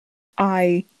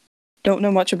 I don't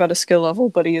know much about his skill level,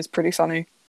 but he is pretty funny.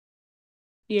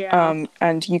 Yeah.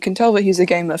 And you can tell that he's a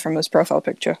gamer from his profile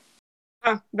picture.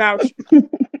 Vouch.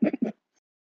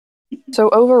 So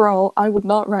overall, I would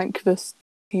not rank this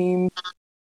team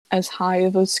as high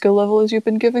of a skill level as you've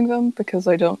been giving them, because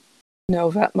I don't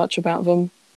know that much about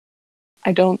them.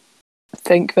 I don't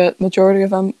think that majority of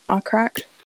them are cracked.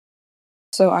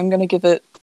 So I'm gonna give it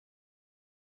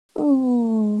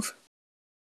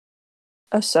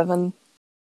a 7.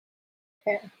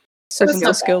 Okay. 7 That's for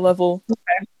not skill bad. level.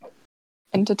 Okay.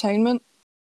 Entertainment?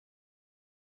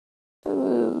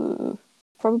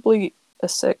 Probably a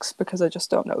 6, because I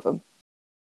just don't know them.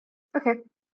 Okay.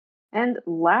 And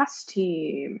last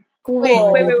team.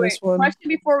 Wait. This one. Question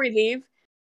before we leave.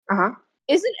 Uh-huh.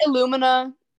 Isn't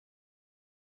Illumina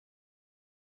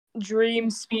Dream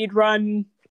Speedrun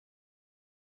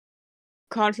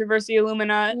controversy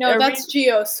Illumina? No, that's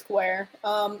Geosquare.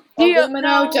 Illumino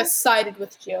no. just sided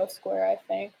with Geosquare, I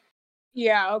think.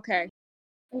 Yeah, okay.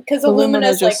 Because Illumina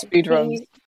Illumina's like just speedruns.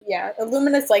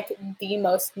 Illumina's like the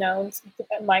most known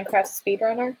Minecraft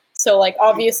speedrunner. So like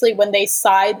obviously when they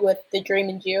side with the Dream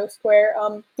and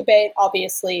Geosquare debate,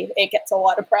 obviously it gets a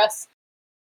lot of press.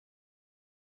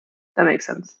 That makes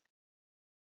sense.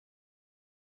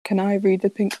 Can I read the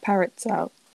pink parrots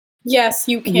out? Yes,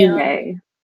 you can. You may.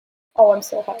 Oh, I'm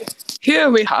so hyped. Here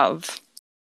we have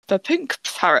the pink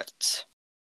parrots.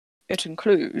 It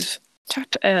includes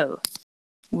Tat L,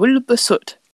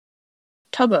 Wilbur-Soot,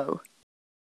 Tubbo,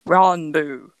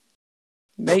 Ranboo.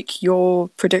 Make your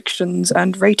predictions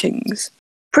and ratings.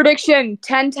 Prediction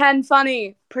 10-10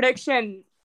 funny. Prediction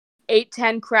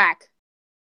 8-10 crack.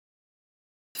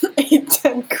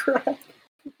 8-10 crack.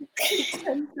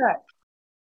 8-10 crack.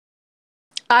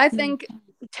 I think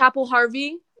Tapple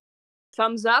Harvey,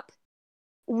 thumbs up.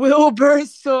 Wilbur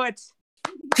Soot.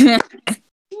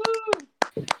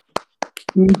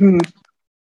 Mm-hmm.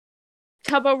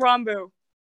 Tubbo Rambu.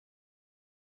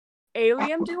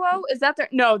 Alien Duo? Is that their?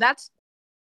 No, that's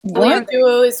Alien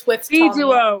Duo is with B Tommy.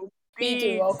 Duo. B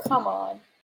Duo, come on.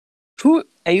 Who?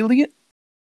 Alien?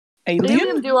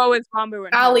 Alien Duo is Rambu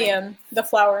and Allium, the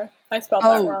flower. I spelled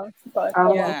that wrong, but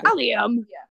Oh, Yeah. Allium.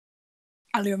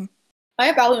 Allium. I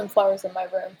have allium flowers in my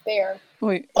room. They are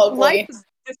Wait. ugly. Life is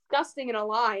disgusting and a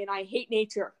lie, and I hate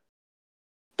nature.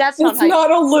 That's not It's how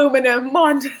not aluminum,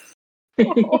 Monde.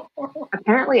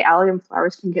 Apparently, allium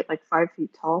flowers can get like 5 feet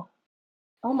tall.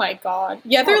 Oh my god.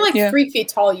 Yeah, they're like 3 feet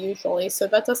tall usually, so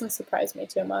that doesn't surprise me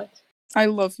too much. I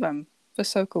love them. They're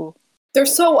so cool. They're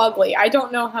so ugly. I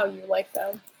don't know how you like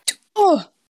them. Oh!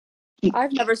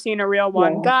 I've never seen a real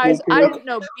one. Yeah, Guys, I I agree. didn't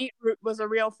know beetroot was a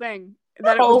real thing.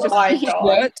 That it Oh was just my beet- god.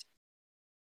 What?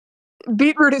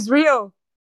 Beetroot is real.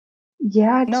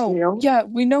 Yeah, it's No. real. Yeah,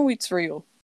 we know it's real.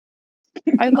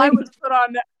 I I like. was put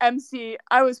on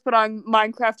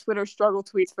Minecraft Twitter struggle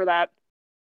tweets for that.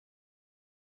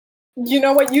 You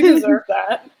know what? You deserve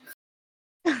that.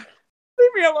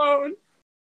 Leave me alone.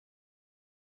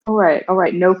 All right,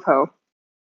 NoPo.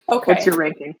 Okay. What's your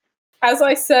ranking? As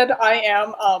I said, I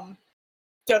am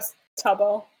just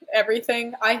Tubbo.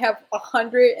 Everything. I have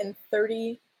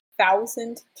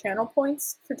 130,000 channel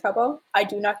points for Tubbo. I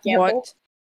do not gamble. What?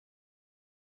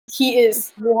 He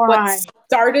is Why? what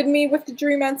started me with the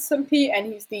Dream SMP, and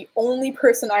he's the only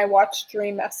person I watch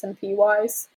Dream SMP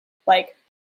wise, like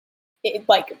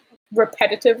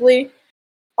repetitively.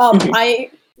 I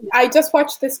just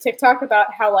watched this TikTok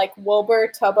about how like Wilbur,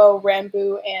 Tubbo,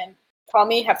 Rambu, and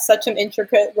Tommy have such an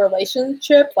intricate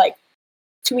relationship, like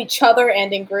to each other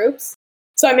and in groups.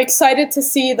 So I'm excited to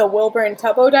see the Wilbur and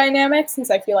Tubbo dynamic, since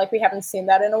I feel like we haven't seen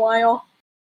that in a while.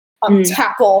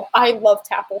 Tapple. I love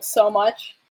Tapple so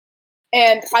much.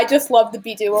 And I just love the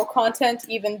B-Duo content,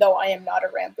 even though I am not a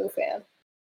Rambu fan.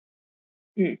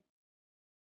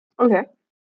 Okay.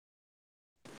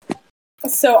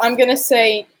 So I'm going to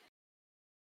say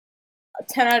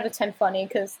 10 out of 10 funny,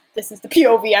 because this is the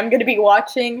POV I'm going to be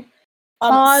watching.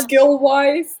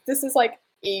 Skill-wise, this is like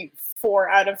a 4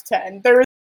 out of 10. There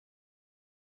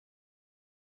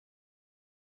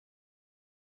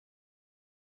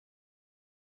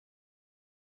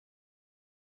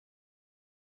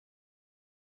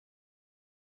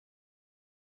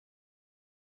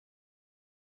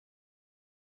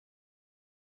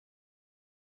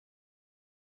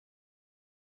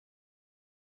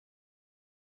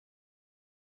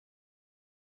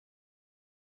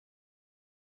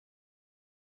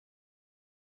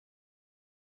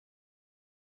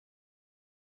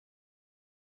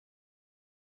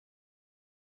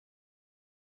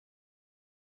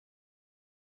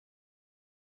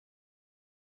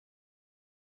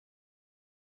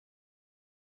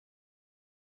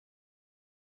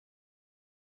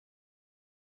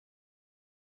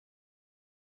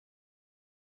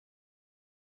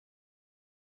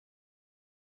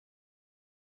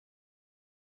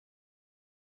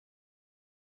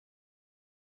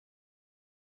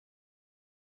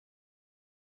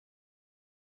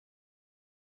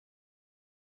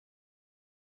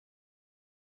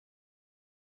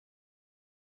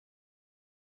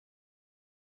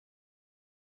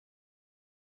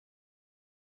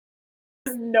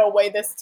no way this